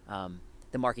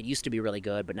the market used to be really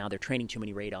good, but now they're training too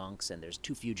many radoncs, and there's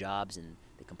too few jobs, and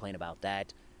they complain about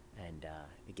that, and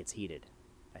it gets heated.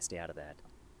 I stay out of that.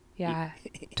 Yeah,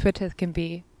 Twitter can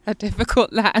be a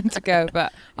difficult land to go,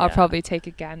 but I'll probably take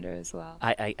a gander as well.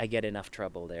 I get enough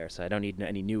trouble there, so I don't need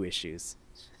any new issues.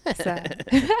 So.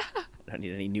 I don't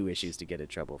need any new issues to get in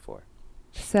trouble for.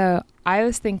 So I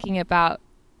was thinking about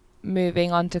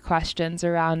moving on to questions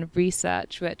around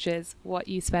research, which is what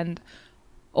you spend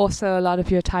also a lot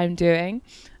of your time doing.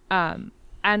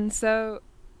 And so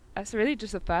that's really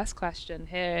just the first question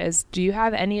here is, do you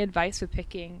have any advice for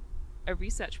picking a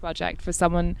research project for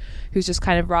someone who's just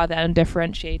kind of rather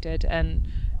undifferentiated and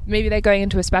maybe they're going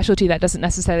into a specialty that doesn't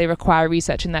necessarily require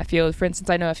research in that field. For instance,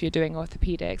 I know if you're doing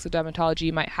orthopedics or dermatology,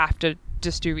 you might have to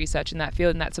just do research in that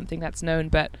field, and that's something that's known.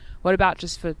 But what about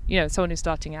just for, someone who's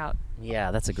starting out?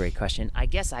 Yeah, that's a great question. I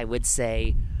guess I would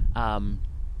say,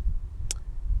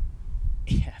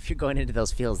 if you're going into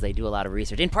those fields, they do a lot of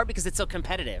research, in part because it's so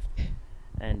competitive.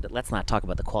 And let's not talk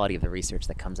about the quality of the research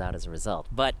that comes out as a result.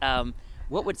 But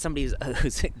what would somebody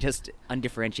who's just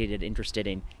undifferentiated interested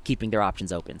in keeping their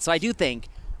options open? So I do think,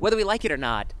 whether we like it or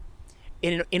not,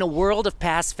 in a world of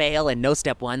pass, fail, and no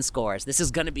step one scores, this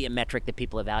is going to be a metric that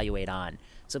people evaluate on.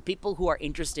 So people who are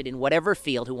interested in whatever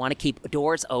field, who want to keep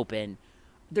doors open,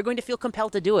 they're going to feel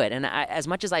compelled to do it. And as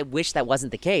much as I wish that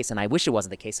wasn't the case, and I wish it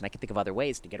wasn't the case, and I can think of other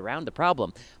ways to get around the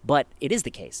problem, but it is the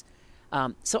case.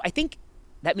 So I think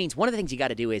that means one of the things you got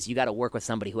to do is you got to work with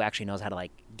somebody who actually knows how to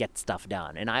get stuff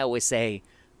done. And I always say,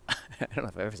 I don't know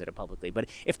if I've ever said it publicly, but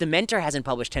if the mentor hasn't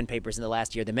published 10 papers in the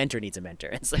last year, the mentor needs a mentor.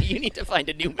 And so you need to find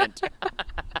a new mentor.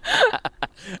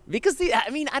 Because,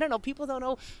 I don't know, people don't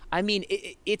know.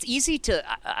 It's easy to,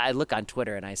 I look on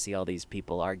Twitter and I see all these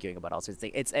people arguing about all sorts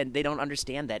of things. And they don't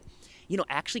understand that,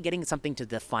 actually getting something to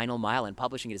the final mile and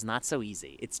publishing it is not so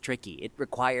easy. It's tricky. It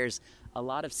requires a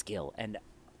lot of skill and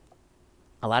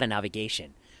a lot of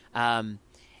navigation. And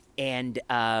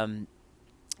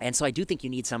so I do think you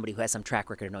need somebody who has some track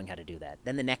record of knowing how to do that.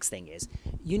 Then the next thing is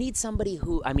you need somebody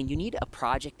who, you need a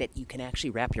project that you can actually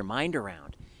wrap your mind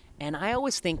around. And I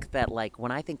always think that,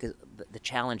 when I think the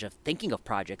challenge of thinking of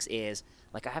projects is,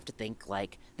 I have to think,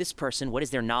 this person, what is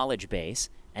their knowledge base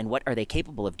and what are they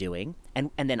capable of doing?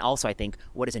 And then also I think,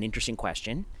 what is an interesting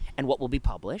question and what will be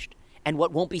published and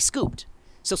what won't be scooped?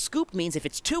 So scooped means if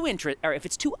it's too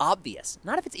obvious,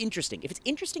 not if it's interesting. If it's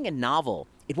interesting and novel,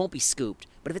 it won't be scooped.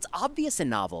 But if it's obvious and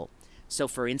novel, so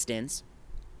for instance,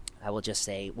 I will just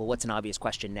say, well, what's an obvious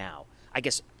question now? I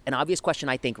guess an obvious question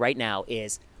I think right now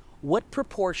is,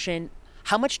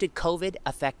 how much did COVID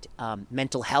affect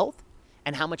mental health?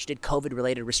 And how much did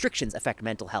COVID-related restrictions affect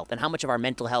mental health? And how much of our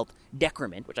mental health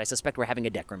decrement, which I suspect we're having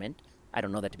a decrement, I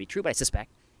don't know that to be true, but I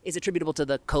suspect, is attributable to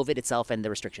the COVID itself and the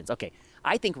restrictions. Okay,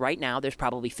 I think right now there's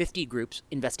probably 50 groups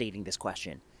investigating this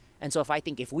question. And so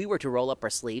if we were to roll up our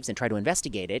sleeves and try to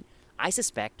investigate it, I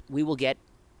suspect we will get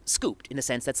scooped in the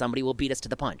sense that somebody will beat us to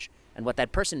the punch. And what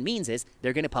that person means is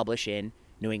they're going to publish in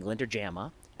New England or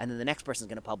JAMA, and then the next person's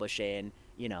going to publish in,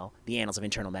 the Annals of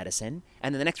Internal Medicine,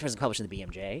 and then the next person's going to publish in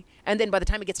the BMJ, and then by the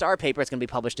time it gets to our paper, it's going to be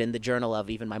published in the Journal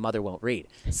of Even My Mother Won't Read.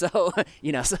 So,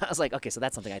 so I was like, okay, so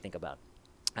that's something I think about.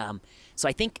 So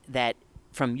I think that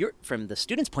from the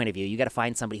student's point of view, you got to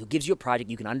find somebody who gives you a project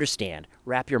you can understand,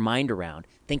 wrap your mind around,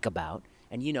 think about.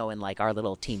 And in our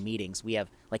little team meetings, we have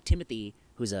Timothy,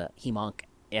 who's a hemonc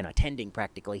and attending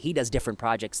practically. He does different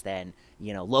projects than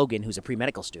Logan, who's a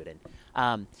pre-medical student,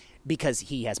 because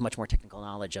he has much more technical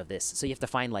knowledge of this. So you have to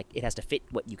find it has to fit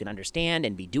what you can understand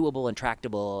and be doable and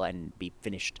tractable and be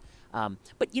finished.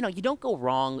 But you don't go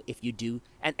wrong if you do,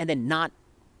 and then not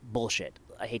bullshit.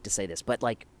 I hate to say this, but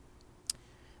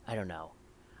I don't know.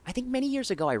 I think many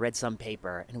years ago I read some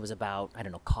paper and it was about,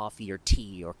 coffee or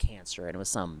tea or cancer, and it was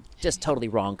some just totally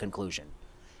wrong conclusion.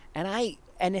 And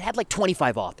it had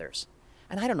 25 authors.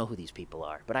 And I don't know who these people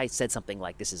are, but I said something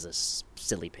like, this is a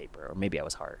silly paper, or maybe I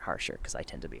was harsher because I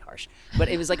tend to be harsh. But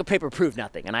it was a paper proved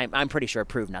nothing, and I'm pretty sure it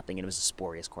proved nothing, and it was a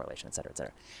spurious correlation, et cetera, et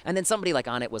cetera. And then somebody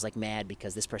on it was mad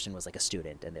because this person was a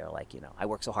student, and they're I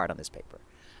worked so hard on this paper.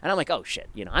 And I'm oh shit,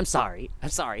 I'm sorry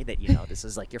that, this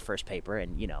is your first paper,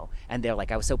 and, and they're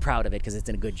I was so proud of it because it's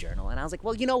in a good journal. And I was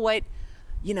well, you know what,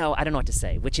 I don't know what to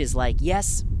say, which is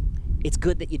yes, it's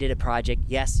good that you did a project.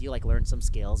 Yes, you learned some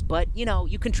skills, but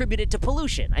you contributed to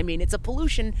pollution. It's a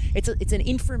pollution. It's an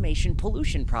information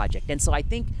pollution project. And so I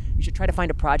think you should try to find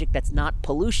a project that's not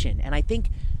pollution. And I think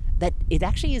that it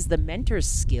actually is the mentor's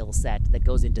skill set that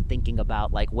goes into thinking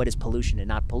about what is pollution and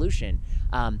not pollution.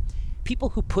 People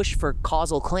who push for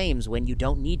causal claims when you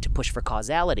don't need to push for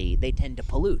causality, they tend to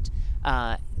pollute.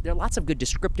 There are lots of good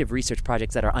descriptive research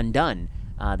projects that are undone.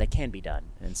 That can be done.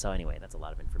 And so anyway, that's a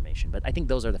lot of information. But I think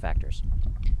those are the factors.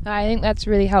 I think that's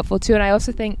really helpful too. And I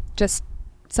also think just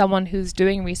someone who's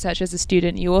doing research as a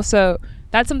student,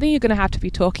 that's something you're going to have to be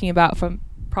talking about for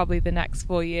probably the next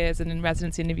 4 years and in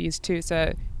residency interviews too.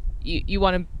 So you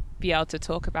want to be able to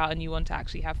talk about, and you want to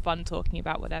actually have fun talking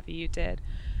about whatever you did.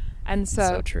 And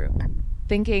so true.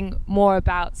 Thinking more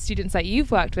about students that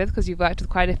you've worked with, because you've worked with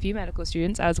quite a few medical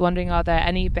students, I was wondering, are there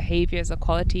any behaviors or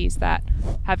qualities that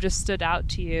have just stood out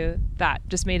to you that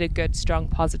just made a good, strong,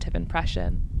 positive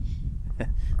impression?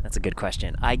 That's a good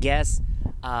question. I guess,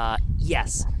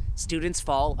 yes, students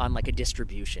fall on a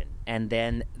distribution. And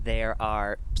then there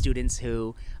are students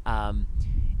who,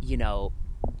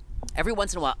 every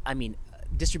once in a while, I mean,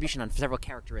 distribution on several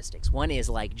characteristics. One is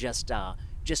like just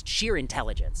sheer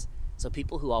intelligence. So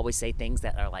people who always say things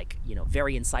that are like,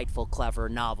 very insightful, clever,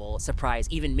 novel, surprise,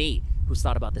 even me, who's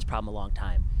thought about this problem a long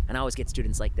time. And I always get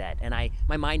students like that. And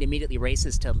my mind immediately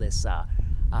races to this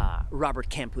Robert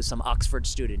Kemp, who's some Oxford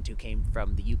student who came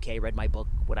from the UK, read my book,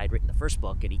 what I'd written the first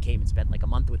book, and he came and spent like a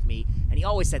month with me. And he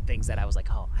always said things that I was like,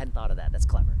 oh, I hadn't thought of that. That's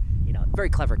clever. Very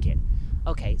clever kid.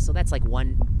 Okay, so that's like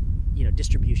one,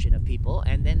 distribution of people.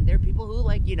 And then there are people who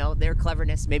like, their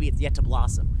cleverness, maybe it's yet to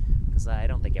blossom. Because I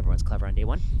don't think everyone's clever on day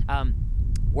one.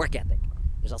 Work ethic.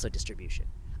 There's also distribution.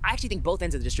 I actually think both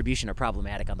ends of the distribution are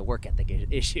problematic on the work ethic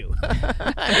issue.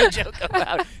 I joke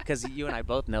about, because you and I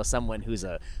both know someone who's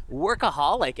a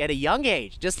workaholic at a young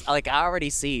age. Just like I want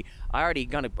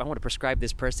to prescribe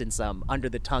this person some under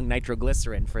the tongue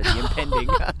nitroglycerin for the impending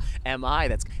MI.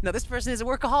 This person is a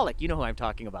workaholic. You know who I'm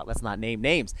talking about. Let's not name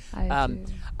names.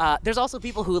 There's also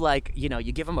people who like,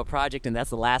 you give them a project and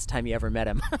that's the last time you ever met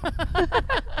him.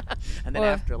 And then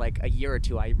after like a year or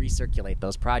two, I recirculate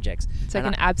those projects. It's like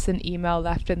an absent email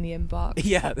left in the inbox.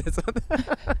 Yeah.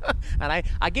 And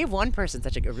I gave one person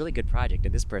such a really good project,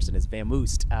 and this person is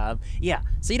vamoosed.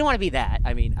 So you don't want to be that.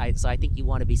 I mean, I think you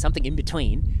want to be something in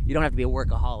between. You don't have to be a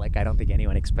workaholic. I don't think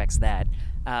anyone expects that.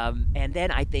 And then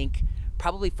I think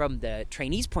probably from the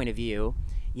trainee's point of view,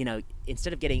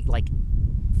 instead of getting like,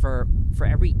 for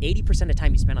every 80% of the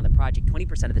time you spend on the project,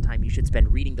 20% of the time you should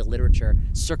spend reading the literature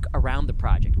around the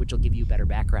project, which will give you better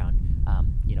background,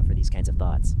 for these kinds of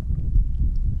thoughts.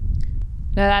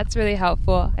 No, that's really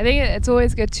helpful. I think it's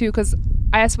always good too, because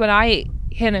I guess when I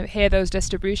hear those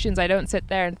distributions, I don't sit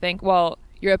there and think, well,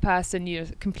 you're a person, you're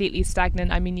completely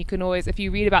stagnant. I mean, you can always, if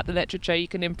you read about the literature, you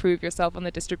can improve yourself on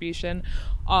the distribution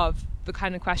of the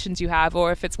kind of questions you have.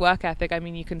 Or if it's work ethic, I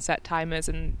mean, you can set timers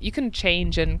and you can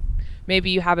change, and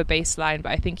maybe you have a baseline,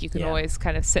 but I think you can always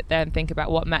kind of sit there and think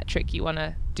about what metric you want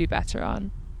to do better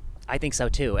on. I think so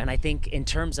too. And I think in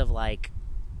terms of like,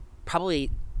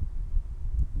 probably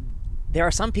there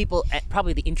are some people,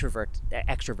 probably the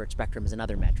extrovert spectrum is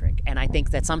another metric. And I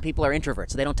think that some people are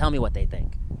introverts, so they don't tell me what they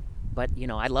think. But,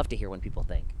 I love to hear when people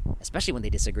think, especially when they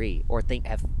disagree or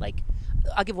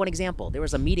I'll give one example. There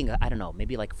was a meeting, I don't know,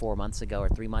 maybe like 4 months ago or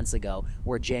 3 months ago,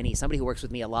 where Jenny, somebody who works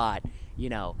with me a lot,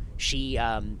 she,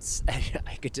 I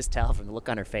could just tell from the look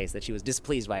on her face that she was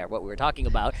displeased by what we were talking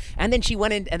about. And then she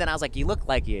went in, and then I was like, you look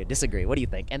like you disagree. What do you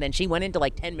think? And then she went into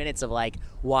like 10 minutes of like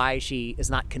why she is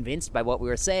not convinced by what we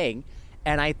were saying.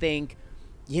 And I think,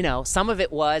 some of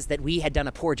it was that we had done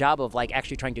a poor job of like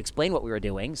actually trying to explain what we were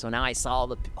doing. So now I saw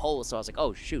the holes. So I was like,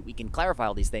 oh shoot, we can clarify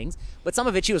all these things. But some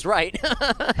of it she was right.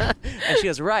 And she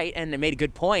was right, and it made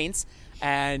good points.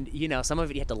 And, some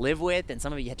of it you had to live with, and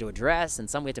some of it you had to address, and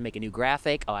some we had to make a new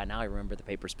graphic. Oh, now I remember the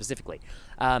paper specifically.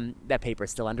 That paper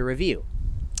is still under review.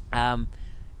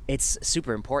 It's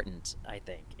super important, I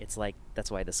think. It's like, that's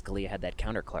why the Scalia had that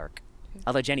counter clerk.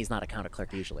 Although Jenny's not a counter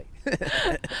clerk usually.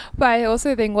 But I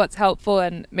also think what's helpful,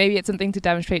 and maybe it's something to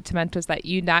demonstrate to mentors that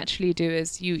you naturally do,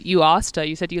 is you asked her,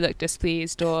 you said you looked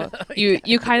displeased, or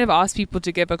you kind of ask people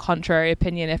to give a contrary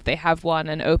opinion if they have one,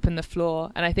 and open the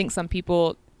floor. And I think some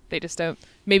people, they just don't,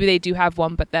 maybe they do have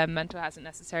one, but their mentor hasn't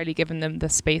necessarily given them the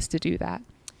space to do that.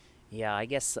 Yeah, I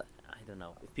guess, I don't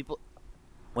know.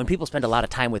 When people spend a lot of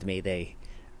time with me, they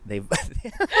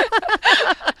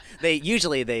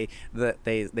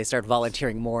start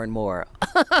volunteering more and more.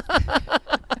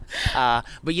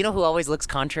 But you know who always looks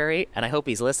contrary? And I hope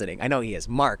he's listening. I know he is.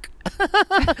 Mark.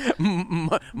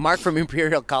 Mark from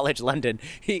Imperial College London.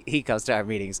 He comes to our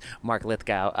meetings. Mark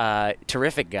Lithgow.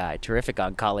 Terrific guy. Terrific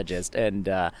oncologist. And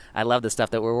I love the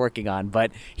stuff that we're working on.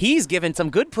 But he's given some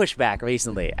good pushback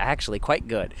recently. Actually, quite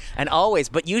good. And always,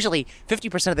 but usually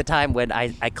 50% of the time when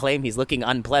I claim he's looking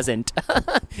unpleasant,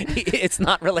 it's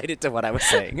not related to what I was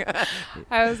saying.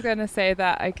 I was going to say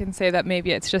that I can say that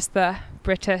maybe it's just the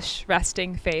British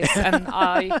resting face, and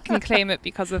I can claim it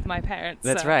because of my parents.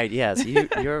 That's right. Yes, you're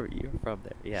from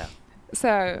there. Yeah.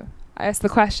 So I guess the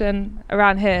question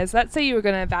around here is, let's say you were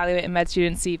going to evaluate a med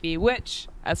student's CV, which,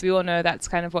 as we all know, that's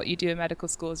kind of what you do in medical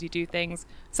schools. You do things,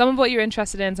 some of what you're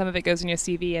interested in, some of it goes in your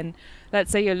CV, and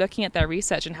let's say you're looking at their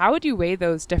research, and how would you weigh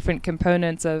those different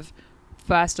components of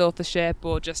first authorship,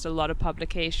 or just a lot of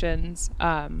publications,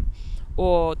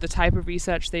 or the type of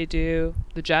research they do,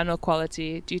 the journal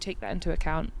quality? Do you take that into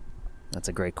account? That's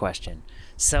a great question.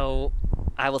 So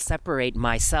I will separate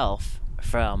myself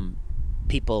from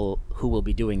people who will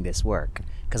be doing this work,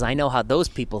 because I know how those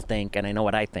people think, and I know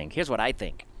what I think. Here's what I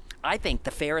think. I think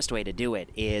the fairest way to do it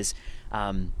is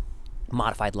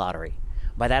modified lottery.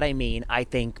 By that I mean, I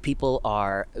think people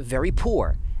are very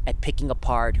poor at picking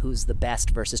apart who's the best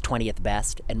versus 20th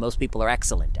best, and most people are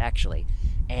excellent, actually.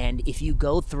 And if you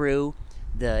go through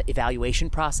the evaluation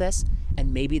process,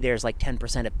 and maybe there's like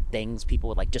 10% of things people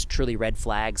would like just truly red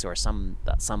flags or some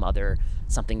other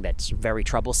something that's very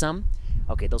troublesome,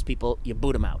 okay, those people, you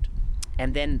boot them out.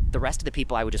 And then the rest of the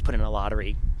people I would just put in a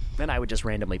lottery, and I would just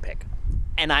randomly pick.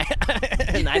 And I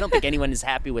and I don't think anyone is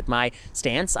happy with my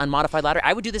stance on modified lottery.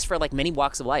 I would do this for like many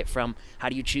walks of life, from how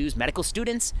do you choose medical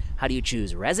students, how do you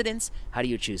choose residents, how do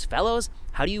you choose fellows,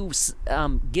 how do you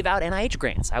give out NIH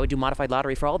grants. I would do modified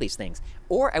lottery for all these things.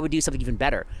 Or I would do something even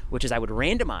better, which is I would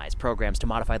randomize programs to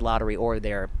modified lottery or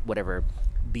their whatever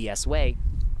BS way,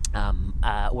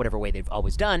 whatever way they've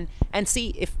always done, and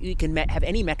see if you can have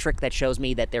any metric that shows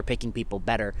me that they're picking people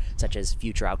better, such as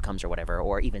future outcomes or whatever,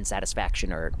 or even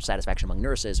satisfaction among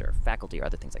nurses or faculty or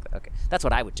other things like that. Okay, that's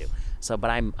what I would do. So, but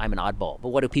I'm an oddball. But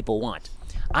what do people want?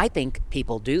 I think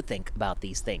people do think about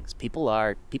these things. People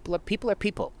are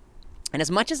people. And as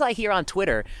much as I hear on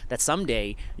Twitter that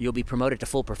someday you'll be promoted to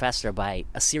full professor by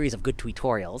a series of good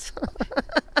tutorials,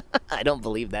 I don't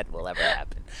believe that will ever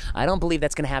happen. I don't believe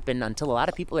that's going to happen until a lot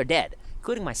of people are dead,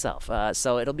 including myself.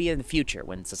 So it'll be in the future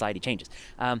when society changes.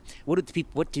 What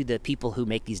do the people who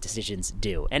make these decisions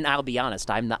do? And I'll be honest,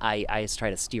 I try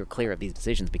to steer clear of these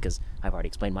decisions because I've already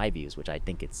explained my views, which I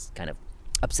think it's kind of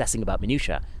obsessing about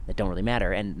minutia that don't really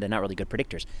matter, and they're not really good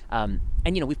predictors. And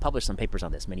we've published some papers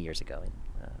on this many years ago.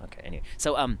 Okay, anyway.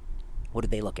 So what do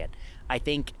they look at? I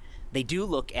think they do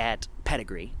look at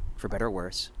pedigree, for better or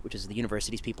worse, which is the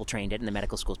universities people trained at and the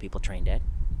medical schools people trained at.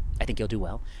 I think you'll do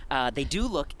well. They do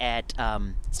look at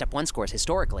Step 1 scores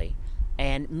historically,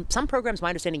 and some programs, my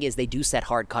understanding is they do set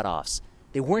hard cutoffs.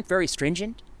 They weren't very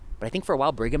stringent, but I think for a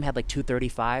while Brigham had like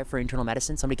 235 for internal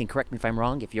medicine. Somebody can correct me if I'm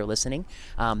wrong if you're listening.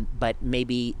 But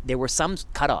maybe there were some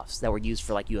cutoffs that were used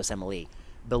for like USMLE,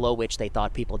 below which they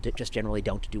thought people just generally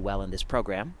don't do well in this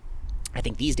program. I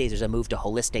think these days there's a move to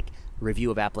holistic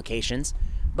review of applications.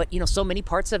 But, so many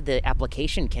parts of the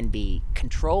application can be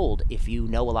controlled if you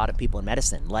know a lot of people in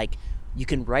medicine. Like, you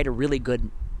can write a really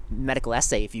good medical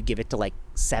essay if you give it to like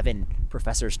 7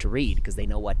 professors to read because they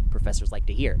know what professors like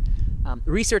to hear.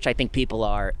 Research, I think people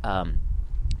are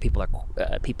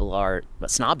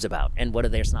snobs about. And what are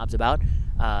they snobs about?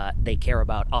 They care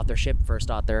about authorship,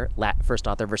 first author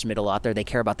versus middle author. They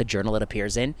care about the journal it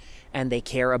appears in, and they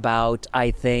care about,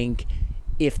 I think,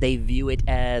 if they view it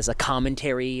as a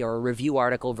commentary or a review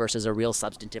article versus a real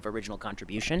substantive original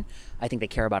contribution. I think they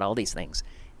care about all these things.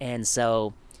 And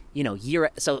so,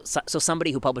 so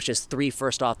somebody who publishes 3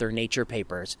 first author Nature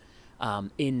papers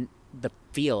in the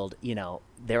field,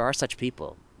 there are such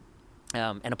people,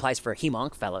 and applies for a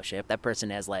HemOnc fellowship. That person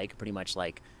has like pretty much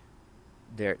like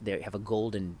they have a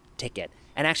golden ticket.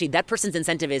 And actually, that person's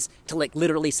incentive is to like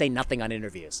literally say nothing on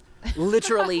interviews.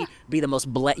 Literally be the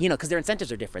most because their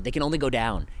incentives are different. They can only go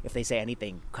down if they say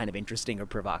anything kind of interesting or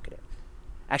provocative.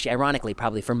 Actually, ironically,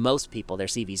 probably for most people, their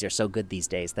CVs are so good these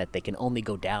days that they can only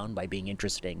go down by being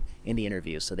interesting in the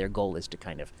interview. So their goal is to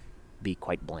kind of be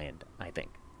quite bland, I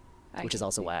think. Which is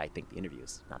also why I think the interview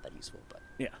is not that useful. But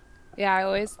yeah. Yeah, I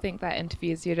always think that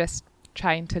interviews, you're just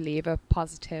trying to leave a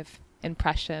positive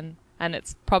impression. And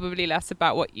it's probably less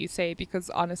about what you say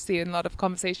because honestly, in a lot of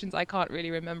conversations, I can't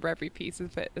really remember every piece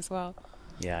of it as well.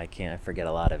 Yeah, I can't. I forget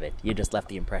a lot of it. You just left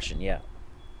the impression, yeah.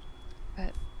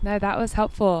 But no, that was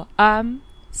helpful.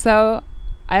 So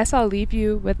I guess I'll leave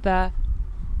you with the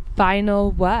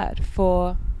final word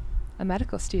for a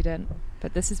medical student.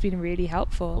 But this has been really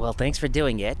helpful. Well, thanks for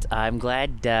doing it. I'm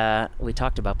glad we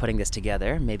talked about putting this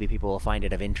together. Maybe people will find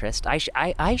it of interest.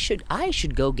 I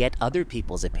should go get other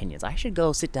people's opinions. I should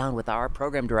go sit down with our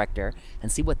program director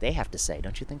and see what they have to say.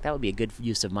 Don't you think that would be a good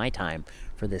use of my time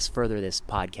for this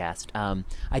podcast?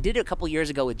 I did it a couple years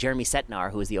ago with Jeremy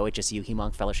Setnar, who is the OHSU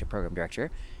HemOnc Fellowship Program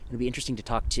Director. It'd be interesting to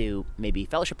talk to maybe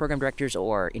fellowship program directors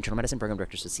or internal medicine program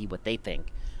directors to see what they think.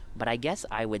 But I guess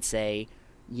I would say,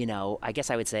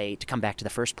 to come back to the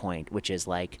first point, which is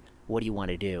like, what do you want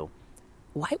to do?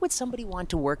 Why would somebody want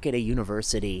to work at a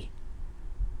university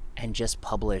and just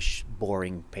publish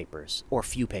boring papers or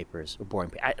few papers or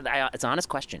boring it's an honest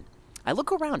question. I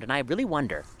look around and I really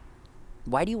wonder,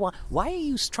 why are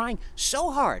you trying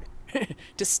so hard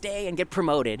to stay and get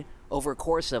promoted over a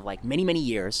course of like many, many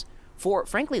years for,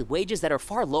 frankly, wages that are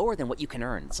far lower than what you can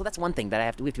earn? So that's one thing that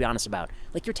we have to be honest about.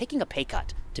 Like, you're taking a pay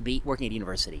cut to be working at a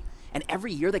university. And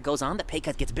every year that goes on, the pay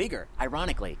cut gets bigger,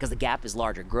 ironically, because the gap is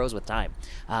larger, grows with time.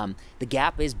 The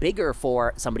gap is bigger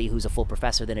for somebody who's a full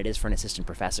professor than it is for an assistant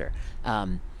professor.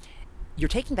 You're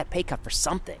taking that pay cut for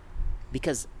something,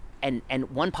 because, and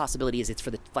one possibility is it's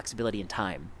for the flexibility in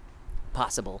time.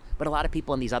 possible. But a lot of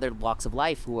people in these other walks of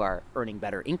life who are earning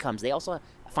better incomes, they also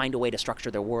find a way to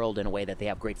structure their world in a way that they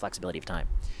have great flexibility of time.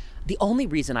 The only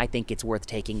reason I think it's worth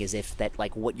taking is if that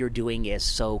like what you're doing is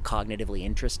so cognitively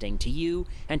interesting to you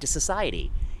and to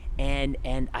society. And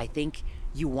I think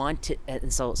you want to,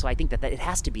 and so I think that it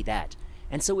has to be that.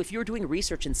 And so if you're doing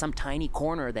research in some tiny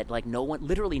corner that like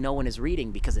literally no one is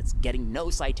reading because it's getting no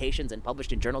citations and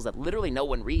published in journals that literally no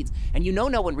one reads, and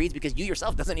no one reads because you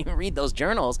yourself doesn't even read those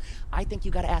journals, I think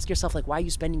you got to ask yourself, like, why are you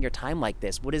spending your time like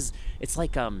this? It's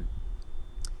like, I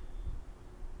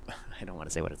don't want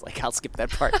to say what it's like. I'll skip that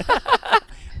part.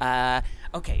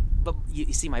 Okay, but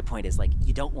you see my point is like,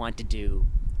 you don't want to do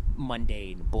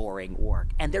mundane, boring work.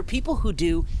 And there are people who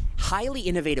do highly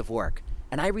innovative work.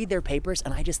 And I read their papers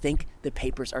and I just think the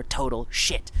papers are total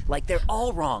shit. Like they're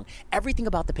all wrong. Everything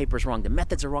about the paper is wrong. The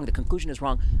methods are wrong. The conclusion is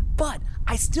wrong. But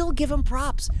I still give them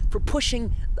props for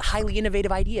pushing the highly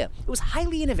innovative idea. It was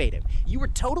highly innovative. You were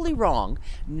totally wrong.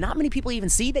 Not many people even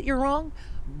see that you're wrong.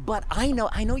 But I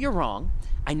know you're wrong.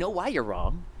 I know why you're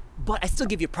wrong. But I still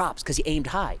give you props because you aimed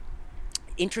high.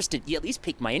 Interested, you at least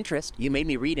piqued my interest. You made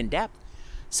me read in depth.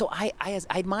 So I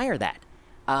admire that.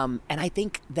 And I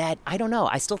think that, I don't know,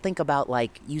 I still think about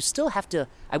like, you still have to,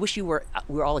 I wish we were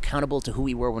all accountable to who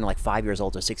we were when we're like 5 years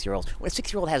old or 6 year olds. When a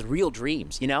 6-year-old has real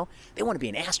dreams, they want to be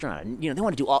an astronaut and, they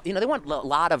want to do all, they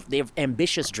want they have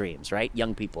ambitious dreams, right?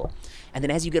 Young people. And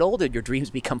then as you get older, your dreams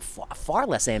become far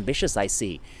less ambitious, I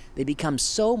see. They become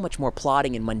so much more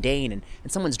plodding and mundane. And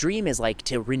someone's dream is like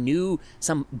to renew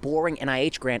some boring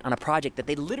NIH grant on a project that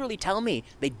they literally tell me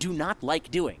they do not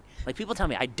like doing. Like people tell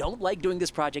me, I don't like doing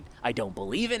this project. I don't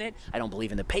believe in it. I don't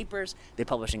believe in the papers. They're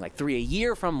publishing like 3 a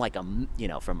year from like from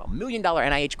 $1 million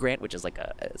NIH grant, which is like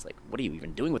it's like, what are you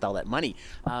even doing with all that money?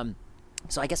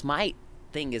 So I guess my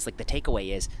thing is like the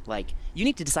takeaway is like, you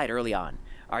need to decide early on.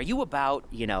 Are you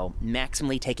about,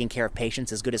 maximally taking care of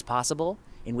patients as good as possible?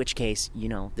 In which case,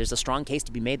 there's a strong case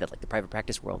to be made that like the private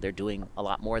practice world, they're doing a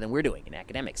lot more than we're doing in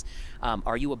academics.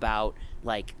 Are you about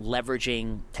like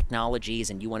leveraging technologies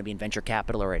and you want to be in venture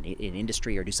capital or in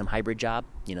industry or do some hybrid job?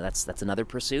 That's another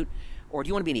pursuit. Or do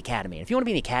you want to be in the academy? And if you want to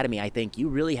be in the academy, I think you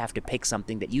really have to pick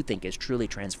something that you think is truly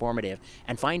transformative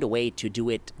and find a way to do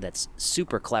it that's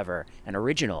super clever and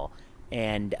original.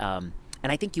 And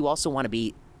I think you also want to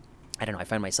be, I don't know, I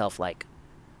find myself like,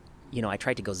 I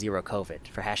tried to go zero COVID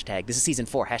for hashtag, this is season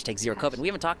 4, hashtag zero COVID. We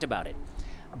haven't talked about it.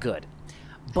 Good.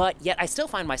 But yet I still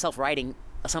find myself writing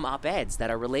some op-eds that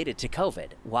are related to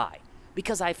COVID. Why?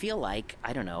 Because I feel like,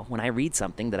 I don't know, when I read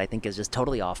something that I think is just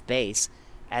totally off base,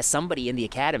 as somebody in the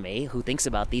academy who thinks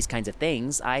about these kinds of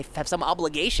things, I have some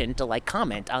obligation to like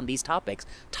comment on these topics,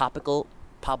 topical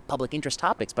public interest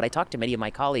topics. But I talk to many of my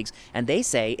colleagues and they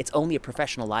say it's only a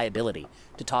professional liability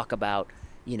to talk about,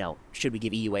 should we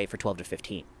give EUA for 12 to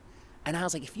 15? And I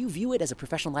was like, if you view it as a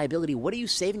professional liability, what are you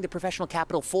saving the professional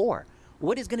capital for?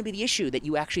 What is going to be the issue that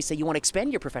you actually say you want to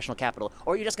expend your professional capital?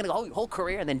 Or you're just going to go your whole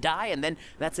career and then die and then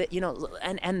that's it,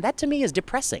 and that to me is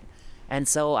depressing. And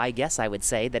so I guess I would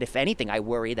say that if anything, I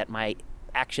worry that my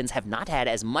actions have not had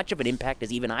as much of an impact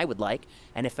as even I would like.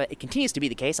 And if it continues to be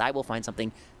the case, I will find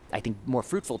something I think more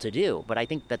fruitful to do. But I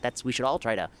think that we should all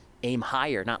try to aim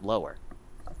higher, not lower.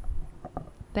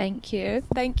 Thank you.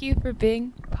 Thank you for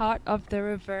being part of the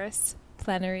Reverse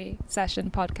Plenary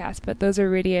Session podcast. But those are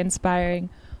really inspiring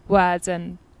words.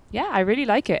 And yeah, I really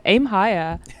like it. Aim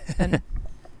higher. And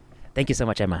thank you so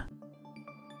much, Emma.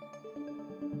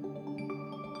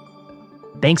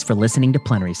 Thanks for listening to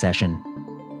Plenary Session.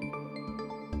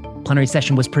 Plenary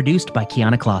Session was produced by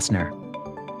Kiana Klossner.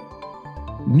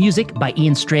 Music by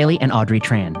Ian Straley and Audrey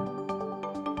Tran.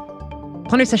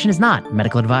 Plenary Session is not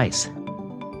medical advice.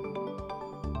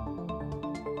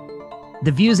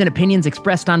 The views and opinions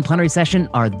expressed on Plenary Session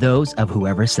are those of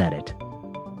whoever said it.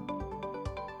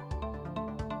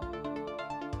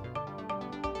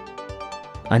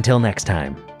 Until next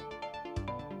time.